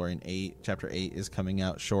about. Mandalorian 8. Chapter 8 is coming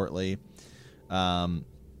out shortly.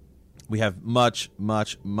 We have much,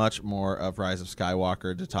 much, much more of Rise of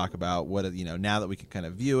Skywalker to talk about. What now that we can kind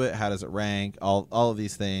of view it, how does it rank? All of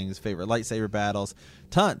these things. Favorite lightsaber battles.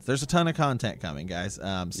 Tons. There's a ton of content coming, guys.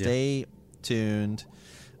 Stay tuned.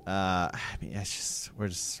 We're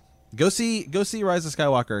just go see Rise of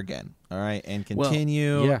Skywalker again. All right, and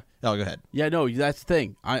continue. Well, yeah. Oh, go ahead. Yeah, no, that's the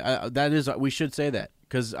thing. We should say that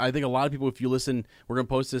because I think a lot of people, if you listen, we're gonna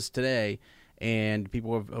post this today. And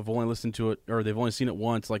people have only listened to it, or they've only seen it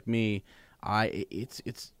once, like me.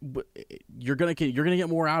 You're gonna get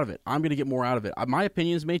more out of it. I'm gonna get more out of it. My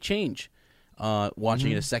opinions may change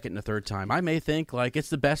watching it a second and a third time. I may think like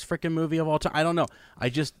it's the best freaking movie of all time. I don't know.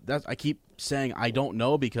 I keep saying I don't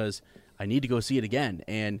know because I need to go see it again.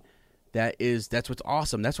 And that's what's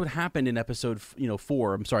awesome. That's what happened in episode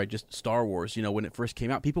 4. I'm sorry, just Star Wars. When it first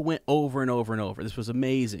came out, people went over and over and over. This was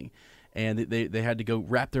amazing. And they had to go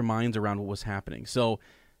wrap their minds around what was happening. So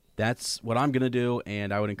that's what I'm going to do,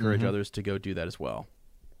 and I would encourage others to go do that as well.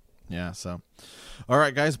 Yeah, so. All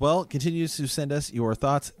right, guys. Well, continue to send us your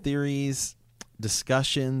thoughts, theories,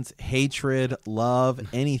 discussions, hatred, love,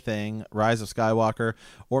 anything, Rise of Skywalker,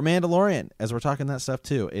 or Mandalorian, as we're talking that stuff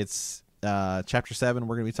too. It's Chapter 7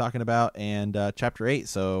 we're going to be talking about, and Chapter 8.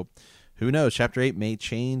 So who knows? Chapter 8 may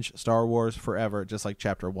change Star Wars forever, just like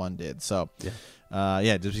Chapter 1 did. So,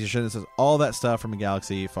 this is all that stuff from a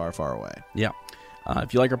galaxy far, far away. Yeah.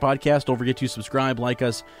 If you like our podcast, don't forget to subscribe, like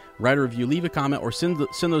us, write a review, leave a comment, or send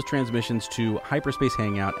those transmissions to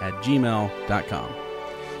hyperspacehangout@gmail.com.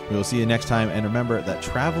 We will see you next time, and remember that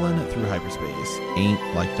traveling through hyperspace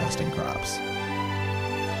ain't like dusting crops.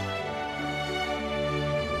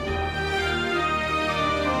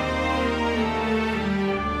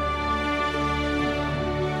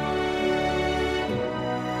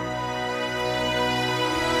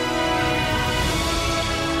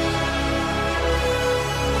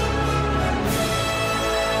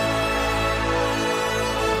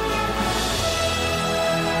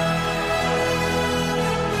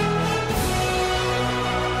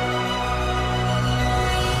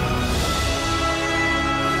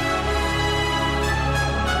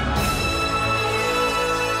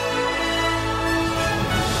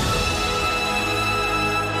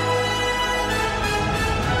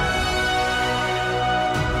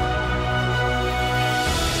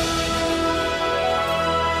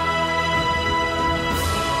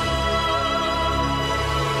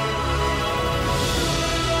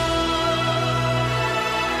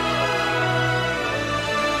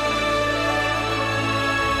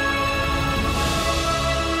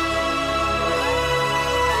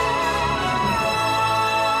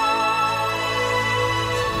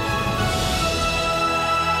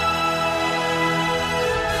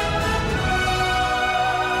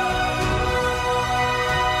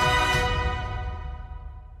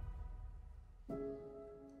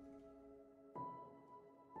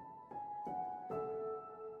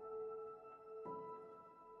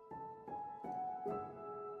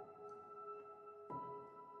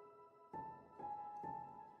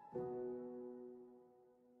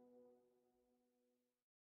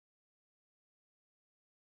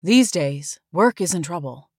 These days, work is in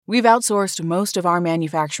trouble. We've outsourced most of our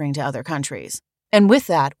manufacturing to other countries. And with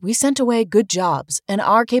that, we sent away good jobs and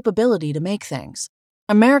our capability to make things.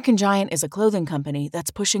 American Giant is a clothing company that's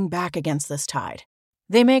pushing back against this tide.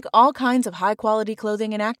 They make all kinds of high-quality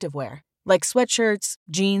clothing and activewear, like sweatshirts,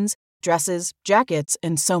 jeans, dresses, jackets,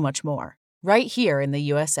 and so much more, right here in the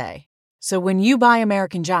USA. So when you buy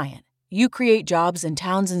American Giant, you create jobs in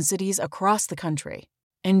towns and cities across the country.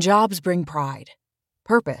 And jobs bring pride.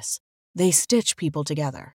 Purpose. They stitch people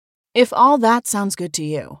together. If all that sounds good to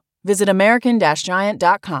you, visit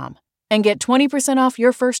American-Giant.com and get 20% off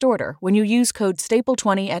your first order when you use code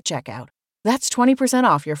STAPLE20 at checkout. That's 20%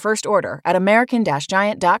 off your first order at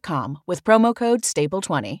American-Giant.com with promo code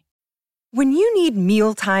STAPLE20. When you need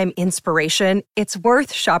mealtime inspiration, it's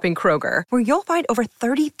worth shopping Kroger, where you'll find over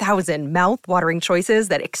 30,000 mouth-watering choices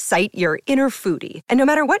that excite your inner foodie. And no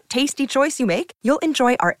matter what tasty choice you make, you'll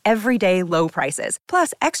enjoy our everyday low prices,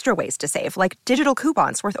 plus extra ways to save, like digital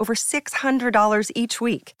coupons worth over $600 each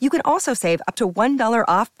week. You can also save up to $1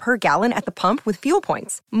 off per gallon at the pump with fuel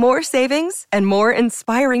points. More savings and more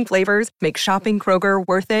inspiring flavors make shopping Kroger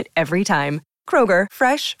worth it every time. Kroger,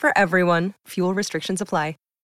 fresh for everyone. Fuel restrictions apply.